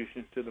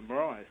contributions to the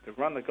marae is to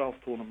run the golf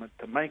tournament,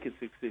 to make it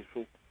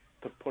successful,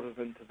 to put it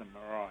into the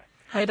marae.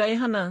 Hey,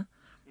 Reihana,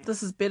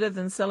 this is better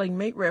than selling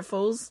meat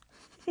raffles.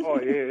 Oh,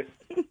 yeah.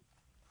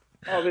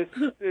 Oh,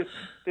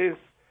 there's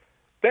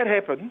that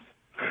happens.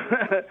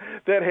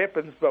 That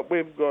happens, but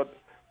we've got,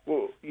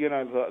 well, you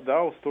know, the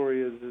whole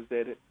story is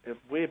that if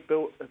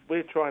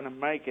we're trying to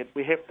make it,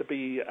 we have to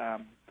be a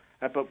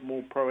bit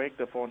more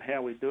proactive on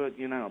how we do it.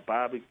 You know, a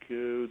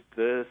barbecue,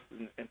 this,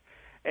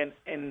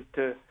 and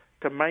to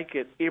make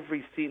it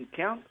every cent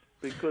count,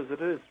 because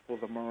it is for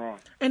the marae.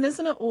 And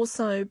isn't it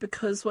also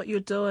because what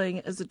you're doing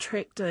is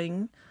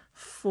attracting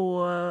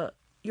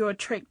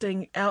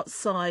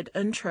outside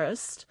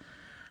interest?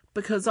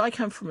 Because I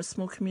come from a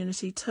small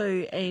community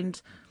too, and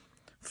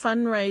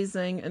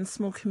fundraising in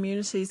small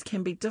communities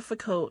can be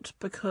difficult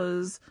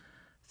because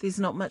there's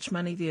not much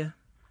money there.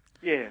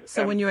 Yeah.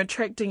 So when you're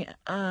attracting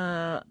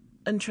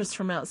interest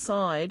from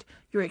outside,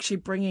 you're actually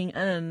bringing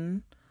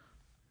in.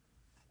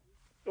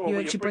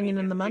 You're actually bringing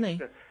in the money.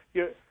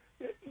 Yeah,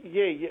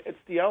 it's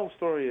the old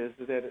story is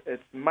that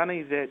it's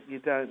money that you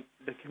don't.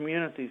 The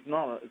community's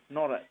not. It's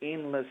not an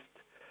endless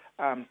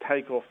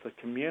take off the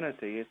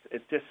community.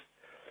 It just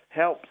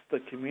helps the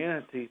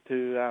community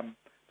to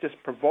just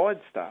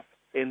provide stuff,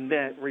 and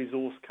that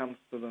resource comes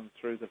to them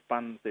through the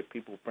funds that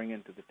people bring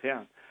into the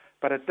town.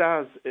 But it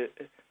does,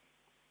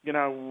 you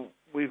know,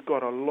 we've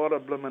got a lot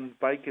of blimmin'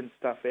 vacant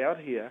stuff out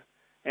here,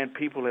 and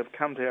people have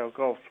come to our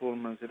golf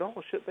tournament and said,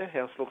 oh, shit, that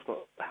house looks like,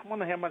 I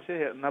wonder how much that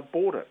house, and they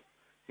bought it,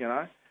 you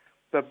know.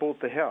 They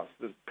bought the house.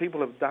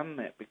 People have done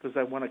that because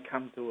they want to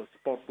come to a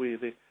spot where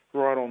they're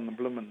right on the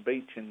blimmin'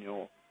 beach, and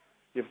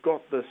you've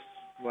got this,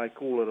 they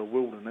call it a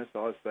wilderness.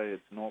 I say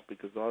it's not,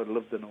 because I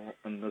lived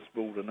in this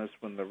wilderness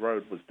when the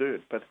road was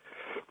dirt. But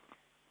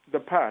the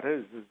part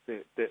is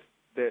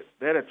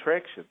that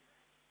attraction,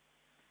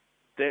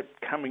 that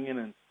coming in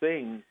and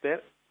seeing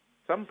that,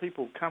 some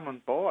people come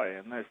and buy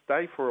and they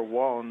stay for a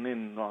while, and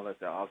then they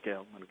say, oh, okay,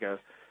 I'm going to go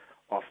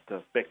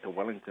back to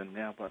Wellington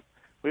now. But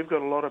we've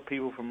got a lot of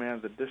people from out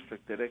of the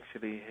district that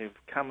actually have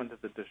come into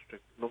the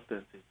district, looked at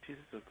it and said, geez,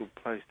 this is a good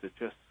place to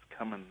just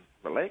come and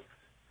relax.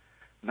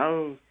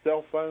 No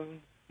cell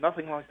phones,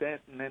 nothing like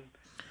that. And then,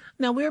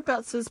 now,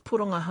 whereabouts is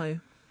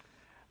Porangahau?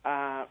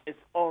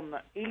 It's on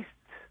the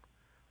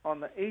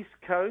east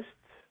coast,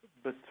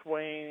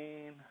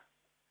 between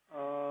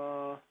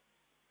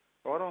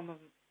right on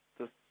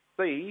the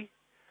sea,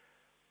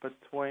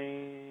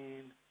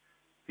 between.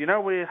 You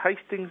know where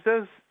Hastings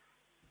is?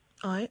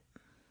 Aye.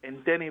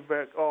 And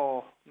Dannyburg.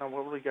 Oh no,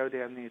 we'll really go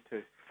down there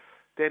too.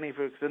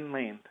 Dannyburg's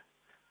inland,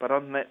 but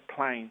on that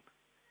plain,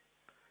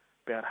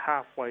 about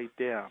halfway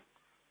down.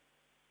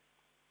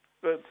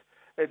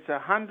 It's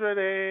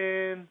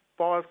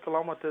 105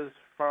 kilometres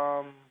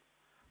from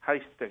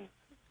Hastings,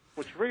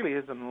 which really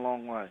isn't a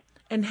long way.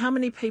 And how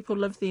many people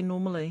live there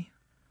normally?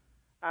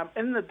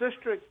 In the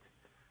district,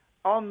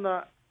 on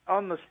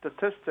the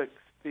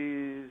statistics,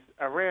 there's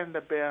around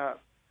about,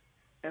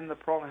 in the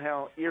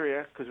Porangahau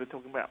area, because we're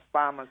talking about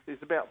farmers,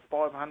 there's about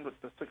 500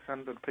 to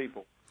 600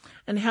 people.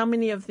 And how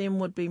many of them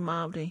would be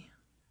Māori?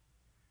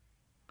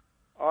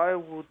 I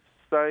would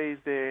say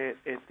that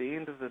at the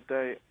end of the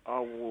day, I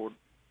would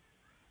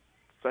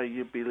say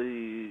you'd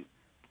be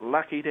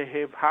lucky to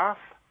have half,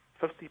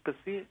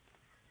 50%.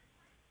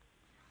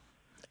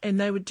 And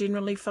they would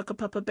generally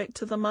whakapapa back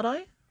to the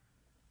marae?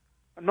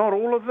 Not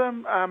all of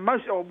them.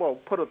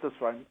 Put it this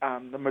way: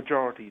 the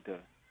majority do.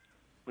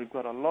 We've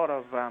got a lot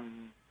of our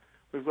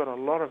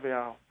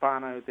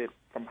whānau that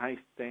from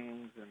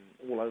Hastings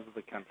and all over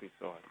the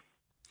countryside.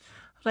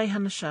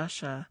 Reihana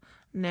Sciascia.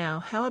 Now,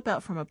 how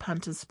about from a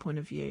punter's point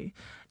of view?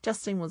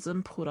 Justine was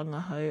in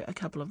Porangahau a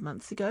couple of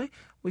months ago,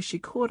 where she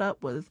caught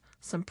up with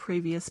some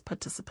previous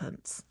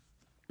participants.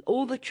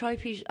 All the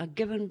trophies are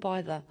given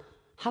by the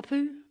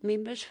hapu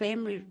members,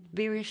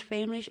 various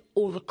families,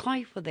 or the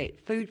kai for that,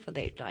 food for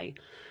that day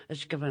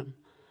is given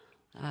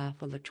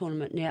for the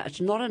tournament. Now, it's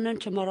not an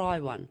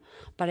inter-marae one,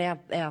 but our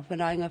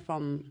whanaunga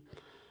from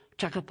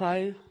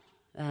Takapau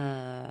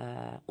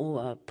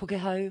or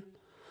Pukehau,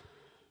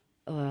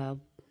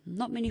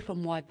 not many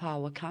from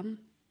Waipawa come,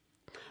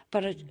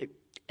 but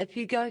if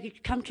you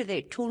come to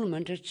that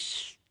tournament,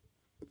 it's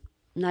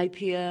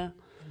Napier,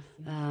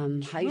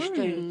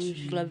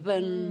 Hastings,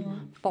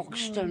 Levin,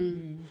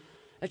 Foxton.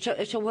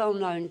 It's a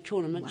well-known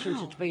tournament since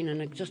it's been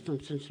in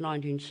existence since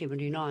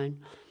 1979.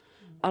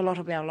 A lot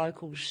of our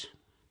locals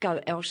go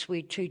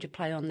elsewhere too to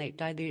play on that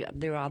day.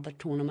 There are other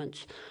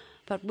tournaments,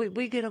 but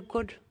we get a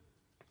good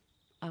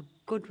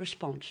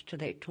response to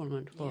that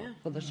tournament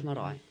for this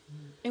marae.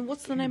 And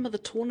what's the name of the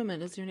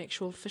tournament? Is there an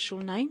actual official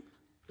name?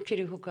 Te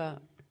Huka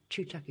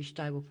Tūtaki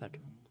Stable Pit,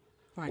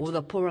 right. Or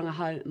the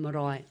Porangahau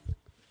Marae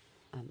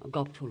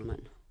Golf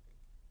Tournament.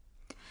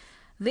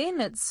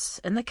 Then it's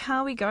in the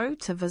car we go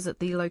to visit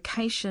the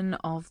location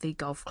of the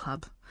golf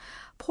club.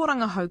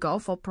 Porangahau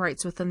Golf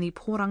operates within the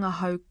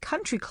Porangahau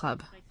Country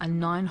Club, a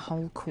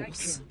 9-hole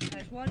course.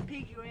 There's one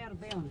peg, you're out of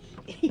bounds.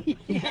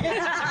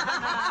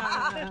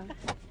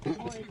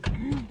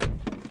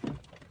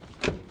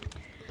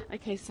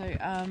 Okay, so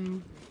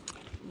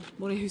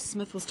Morehu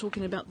Smith was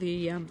talking about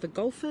the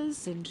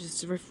golfers and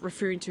just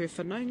referring to a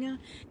whanaunga.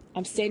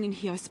 I'm standing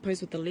here, I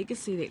suppose, with the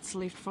legacy that's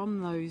left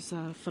from those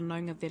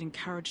whanaunga that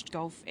encouraged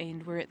golf,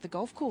 and we're at the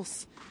golf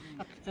course.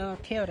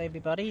 Kia ora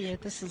everybody,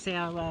 this is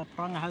our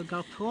Porangahau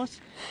golf course.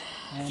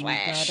 And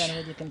I don't know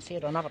whether you can see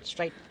it or not, but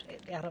straight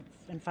out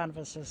in front of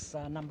us is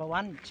number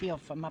 1, tee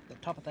off from up the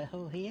top of the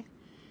hill here.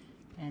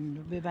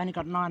 And we've only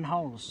got 9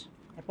 holes.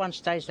 At one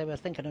stage they were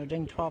thinking of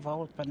doing 12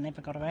 holes, but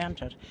never got around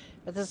to it.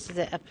 But this is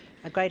a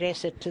great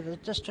asset to the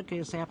district,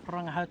 is our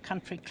Porangahau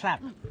Country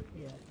Club.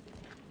 Yeah.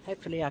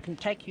 Hopefully I can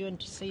take you in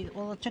to see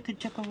all the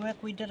tiki-tour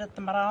work we did at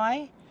the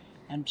marae,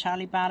 and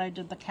Charlie Barlow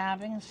did the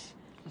carvings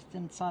just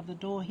inside the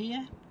door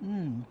here.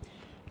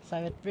 So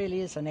it really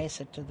is an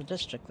asset to the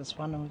district, this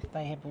one, and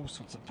they have all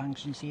sorts of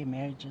functions here,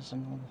 marriages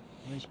and all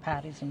these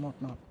parties and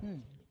whatnot.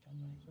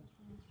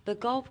 The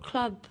golf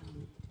club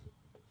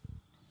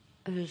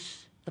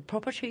is, the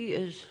property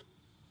is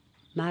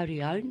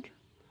Māori owned,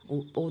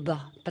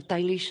 but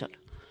they lease it.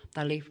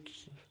 They left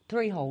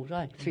 3 holes,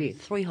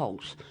 three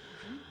holes.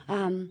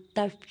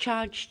 They've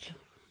charged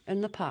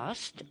in the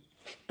past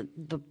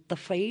the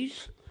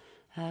fees,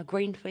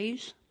 green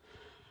fees,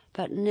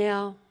 but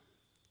now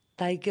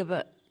they give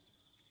it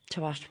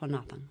to us for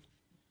nothing.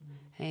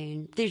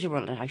 And there's a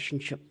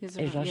relationship, as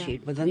I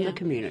said, within the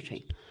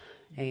community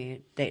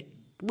that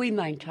we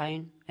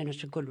maintain, and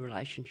it's a good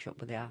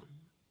relationship with our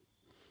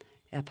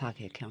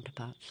Pākehā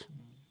counterparts.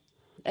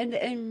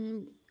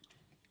 And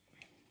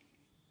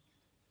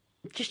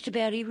just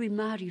about every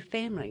Māori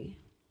family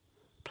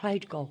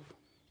played golf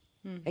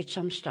at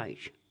some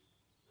stage.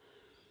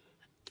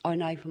 I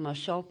know for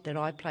myself that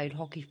I played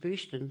hockey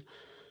first and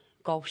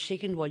golf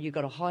second. Well, you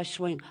got a low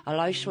swing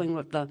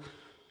with the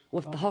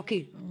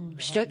hockey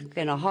stick,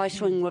 and a high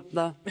swing with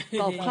the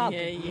golf club.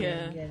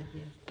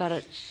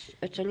 But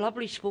it's a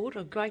lovely sport,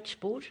 a great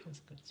sport. It's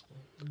a good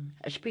sport.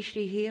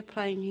 Especially here,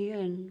 playing here,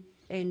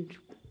 and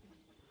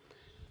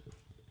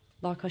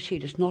like I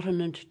said, it's not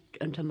an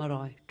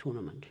inter-marae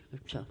tournament.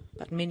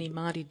 But many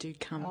Māori do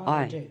come.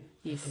 They do.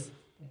 Yes.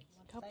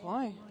 They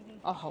do.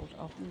 I'll hold.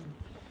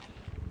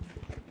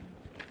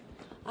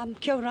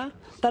 Kia ora.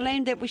 The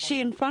land that we see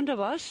in front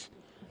of us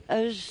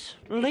is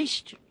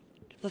leased,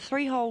 the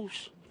 3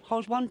 holes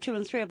 1, 2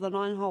 and 3 of the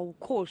 9-hole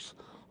course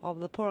of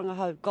the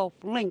Porangahau Golf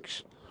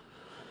Links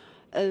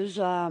is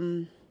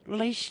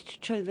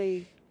leased to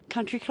the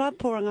country club,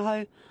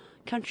 Porangahau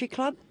Country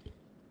Club.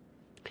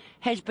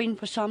 Has been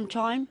for some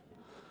time.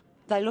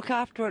 They look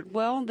after it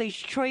well. These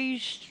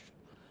trees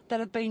that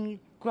have been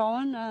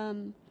growing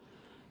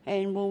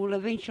and will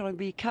eventually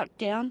be cut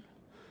down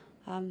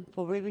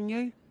for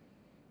revenue.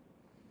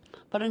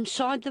 But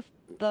inside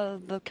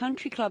the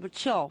country club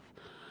itself,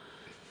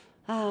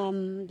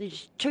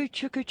 there's 2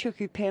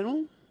 tuku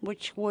panel,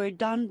 which were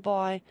done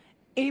by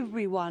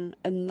everyone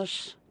in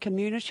this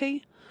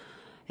community.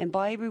 And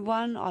by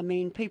everyone, I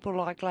mean people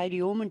like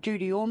Lady Ormond,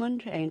 Judy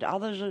Ormond, and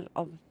others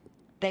of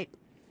that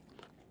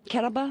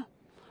calibre,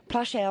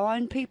 plus our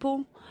own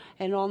people.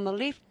 And on the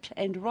left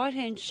and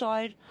right-hand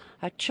side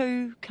are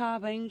 2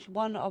 carvings,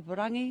 one of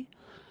Rangi,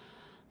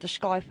 the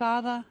Sky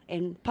Father,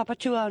 and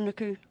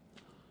Papatūānuku,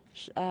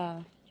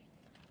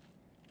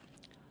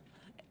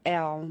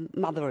 our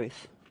Mother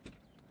Earth.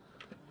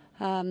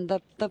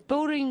 The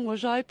building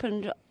was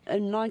opened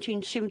in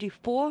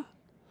 1974.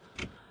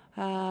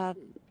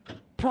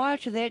 Prior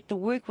to that, the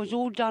work was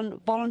all done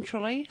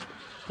voluntarily,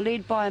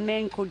 led by a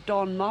man called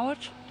Don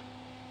Mowat.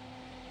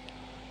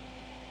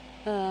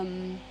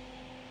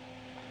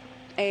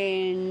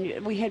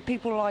 And we had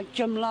people like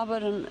Jim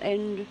Lovett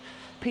and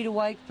Peter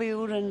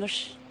Wakefield and the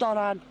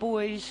Stoddard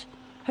boys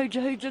who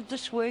did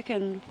this work,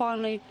 and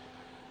finally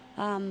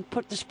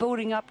put this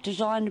building up,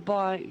 designed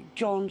by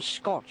John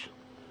Scott,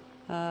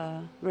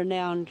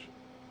 renowned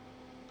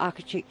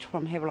architect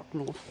from Havelock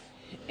North.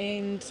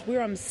 And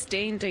where I'm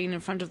standing in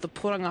front of the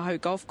Porangahau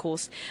Golf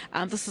Course,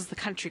 this is the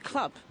country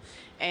club,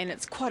 and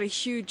it's quite a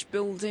huge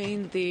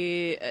building.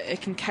 There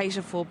it can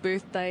cater for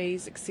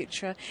birthdays,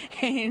 etc.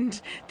 And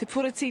the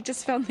Porati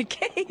just found the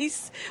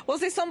keys.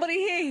 Was there somebody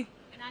here?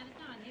 No, there's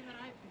no one here, but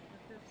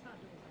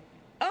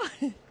Oh,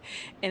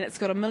 and it's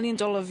got $1 million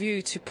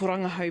view to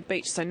Porangahau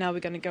Beach. So now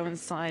we're going to go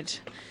inside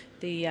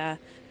the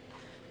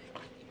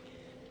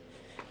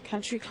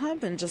country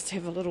club and just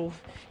have a little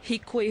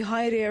hikoi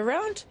haere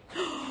around.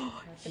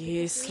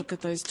 Yes, look at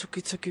those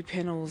tuku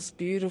panels,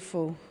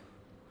 beautiful.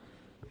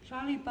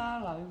 Charlie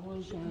Barlow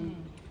was,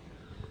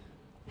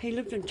 he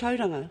lived in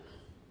Tauranga.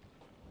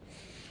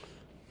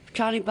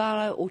 Charlie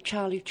Barlow, or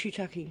Charlie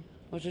Tūtaki,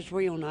 was his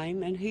real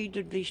name, and he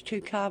did these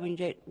 2 carvings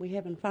that we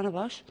have in front of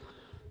us.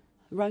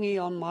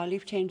 Rangi on my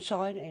left-hand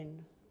side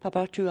and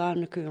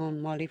Papatūānuku on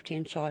my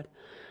left-hand side.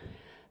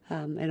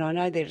 And I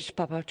know that it's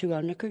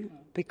Papatūānuku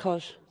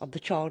because of the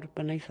child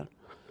beneath it.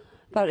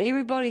 But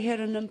everybody had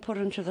an input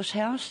into this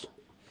house.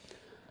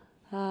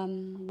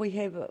 We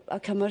have a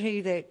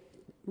committee that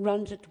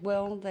runs it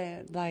well.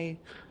 They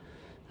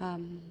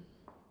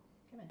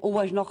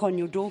always knock on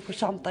your door for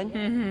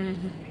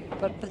something,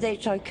 but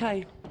that's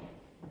okay.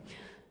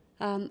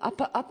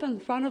 Up in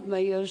front of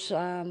me is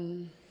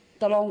the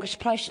longest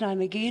place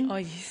name again. Oh,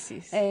 yes,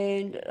 yes.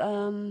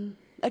 And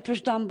it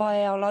was done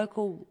by our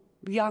local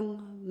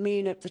young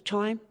men at the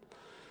time.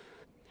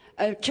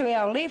 To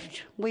our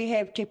left, we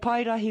have Te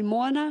Pairahi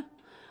Moana,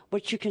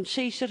 which you can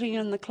see sitting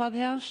in the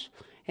clubhouse.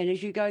 And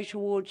as you go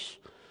towards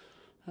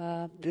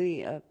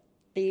the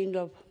end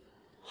of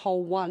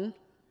hole 1,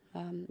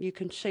 you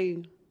can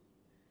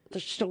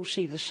still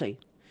see the sea.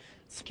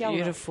 It's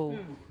beautiful.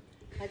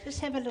 I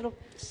just have a little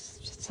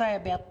say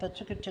about the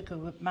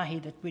tuku mahi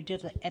that we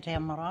did at our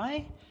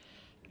marae,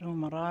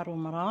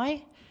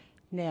 marae.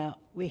 Now,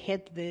 we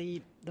had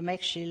them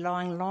actually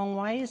lying long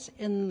ways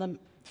in the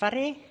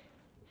whare,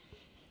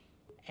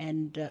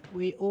 and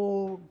we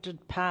all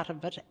did part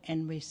of it,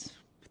 and we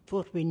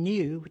thought we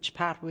knew which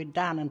part we'd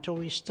done until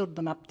we stood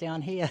them up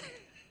down here.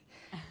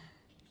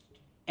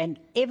 And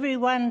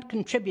everyone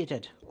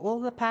contributed. All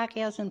the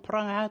Pākehās in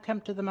Porangahau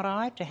come to the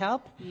marae to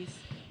help. Yes.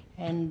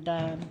 And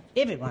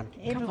everyone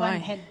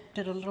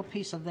did a little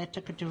piece of that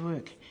tuku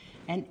work.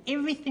 And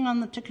everything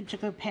on the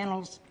tuku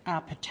panels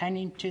are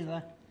pertaining to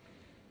the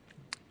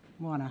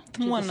moana,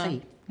 to the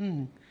sea.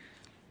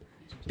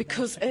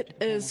 Because it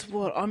is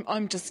what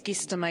I'm just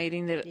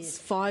guesstimating that it's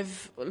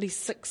 5 or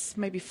 6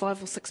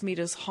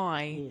 metres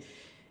high, yes.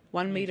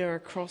 1 metre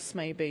across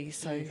maybe.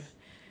 So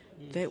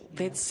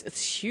it's a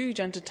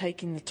huge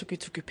undertaking, the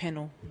tuku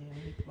panel.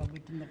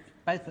 Yeah,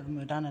 both of them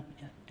were done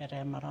at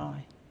our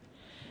marae.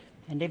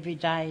 And every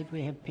day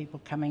we have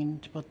people coming in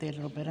to put their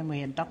little bit in. We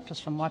had doctors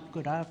from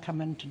Waipukura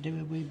come in to do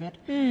a wee bit.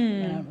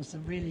 It was a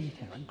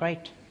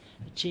great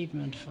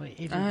achievement for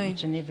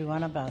each and every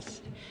one of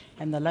us.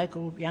 And the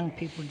local young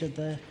people did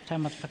the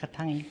taumata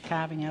whakatangi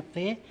carving up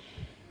there.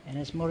 And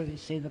as Murray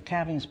said, the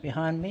carving's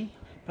behind me.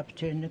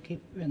 Papatūnuki,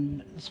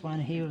 and this one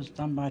here was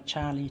done by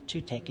Charlie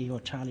Tutaki, or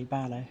Charlie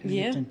Barlow, who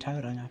lived in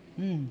Tauranga.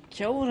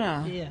 Kia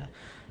ora. Yeah.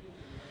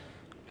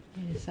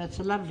 So it's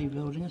a lovely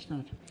building, isn't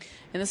it?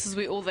 And this is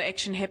where all the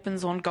action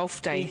happens on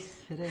golf day.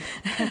 Yes, it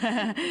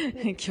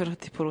is. Kia ora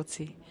te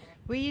poroti.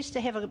 We used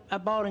to have a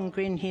bowling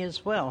green here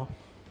as well.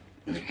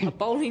 A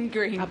bowling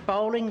green?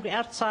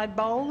 Outside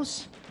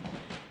bowls.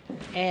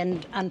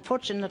 And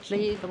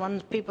unfortunately,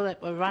 people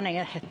that were running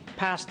it had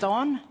passed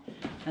on,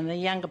 and the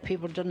younger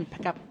people didn't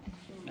pick up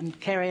and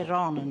carry it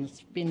on, and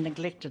it's been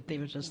neglected. They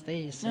were just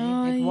there, see.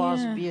 It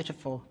was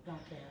beautiful.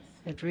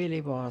 It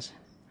really was.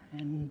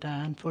 And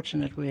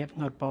unfortunately, we haven't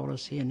got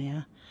bowlers here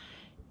now.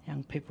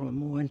 Young people are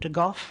more into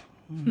golf,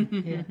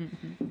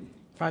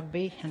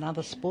 rugby and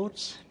other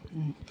sports.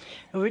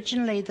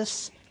 Originally,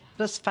 this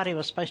whare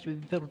was supposed to be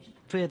built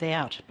further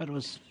out, but it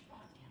was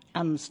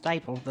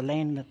unstable, the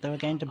land that they were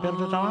going to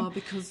build it on.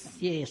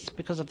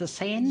 Because of the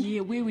sand.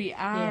 Yeah, where we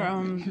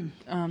are,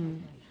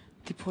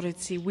 Te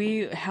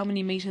Poreti, how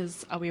many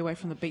metres are we away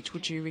from the beach,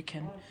 would you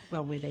reckon?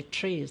 Well, where that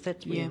tree is,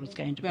 that's where it was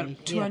going to about be.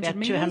 200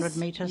 about 200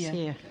 metres,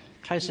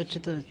 closer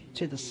to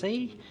the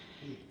sea.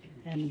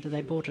 And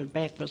they brought it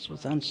back, but it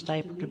was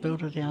unstable to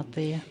build it out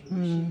there.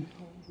 And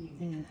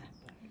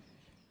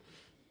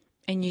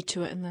you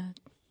two are in the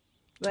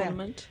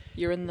tournament?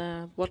 You're in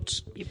the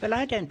what? But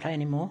I don't play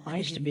anymore. I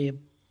used to be a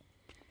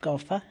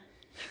golfer.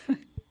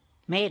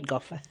 Mad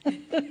golfer.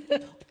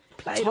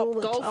 Played all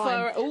the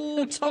golfer. time.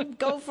 Oh, top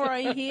golfer,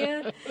 I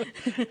hear.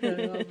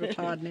 I'm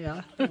retired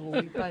now. Well,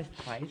 we both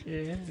played.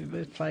 Yeah, we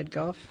both played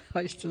golf.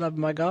 I used to love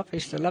my golf. I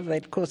used to love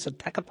that course at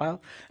Takapau.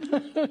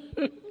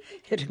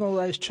 Hitting all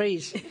those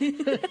trees.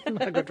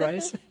 My good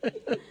race.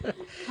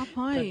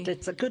 But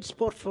it's a good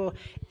sport for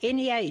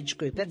any age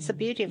group. That's the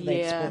beauty of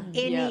that sport.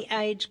 Any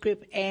age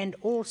group, and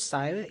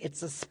also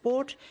it's a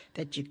sport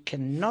that you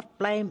cannot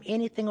blame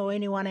anything or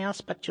anyone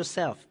else but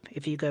yourself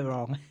if you go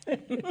wrong.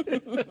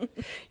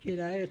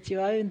 It's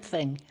your own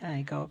thing,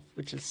 golf,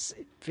 which is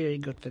very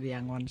good for the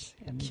young ones.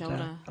 And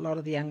a lot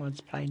of the young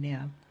ones play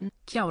now.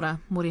 Kia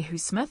ora, Morehu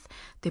Smith,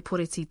 Te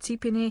Poreti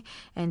Tipene,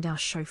 and our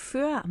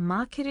chauffeur,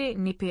 Mākere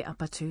Nepe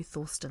Apatu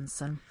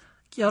Thorstenson.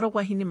 Kia ora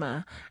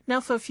Wahinima. Now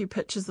for a few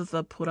pictures of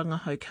the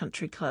Porangahau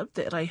Country Club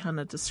that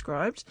Reihana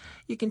described.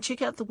 You can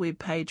check out the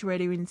webpage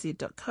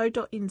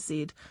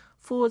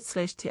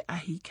radionz.co.nz/Te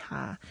Ahi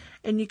Kaa.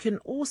 And you can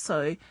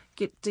also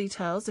get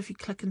details if you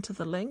click into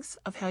the links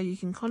of how you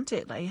can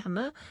contact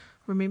Reihana.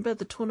 Remember,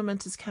 the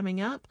tournament is coming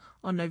up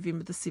on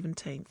November the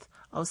 17th.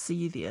 I'll see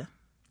you there.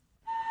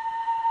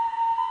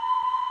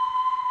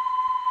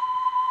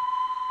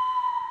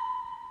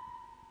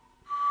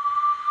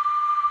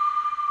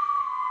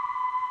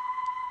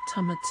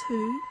 Tama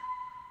tū,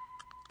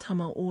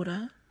 tama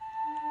ora,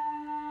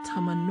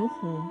 tama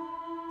noho,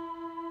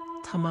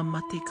 tama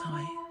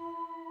matekai.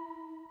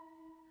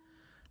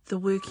 The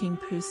working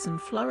person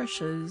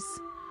flourishes,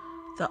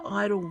 the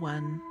idle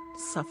one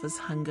suffers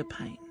hunger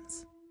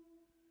pains.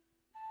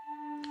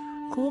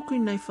 Ko oku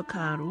nei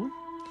whakaaro,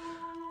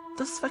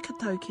 This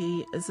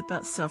whakatauki is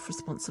about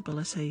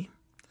self-responsibility.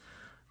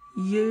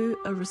 You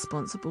are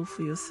responsible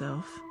for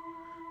yourself.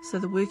 So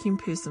the working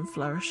person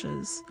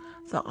flourishes.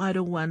 The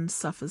idle one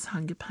suffers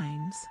hunger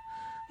pains.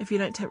 If you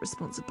don't take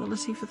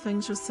responsibility for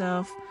things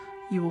yourself,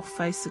 you will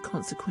face the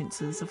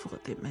consequences of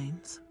what that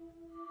means.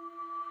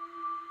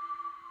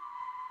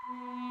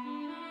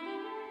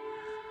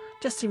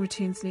 Justine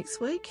returns next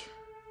week,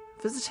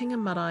 visiting a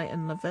marae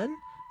in Levin,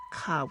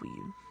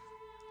 Kawiu.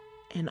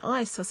 And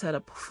I suss out a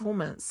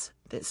performance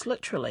that's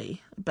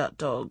literally about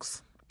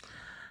dogs.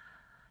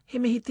 He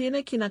mihi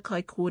tēnei ki nā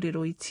kai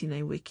kōrero I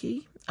tēnei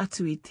wiki,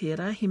 atu I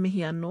tērā, he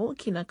mihi anō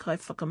ki nā kai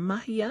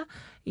whakamahia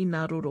I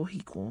nā roro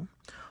hiko.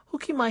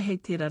 Hoki mai hei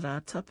tērā rā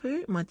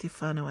tapu, mai te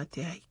whānau a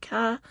Te Ahi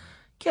Kaa,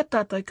 kia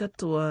tātou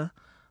katoa,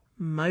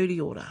 mauri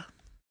ora.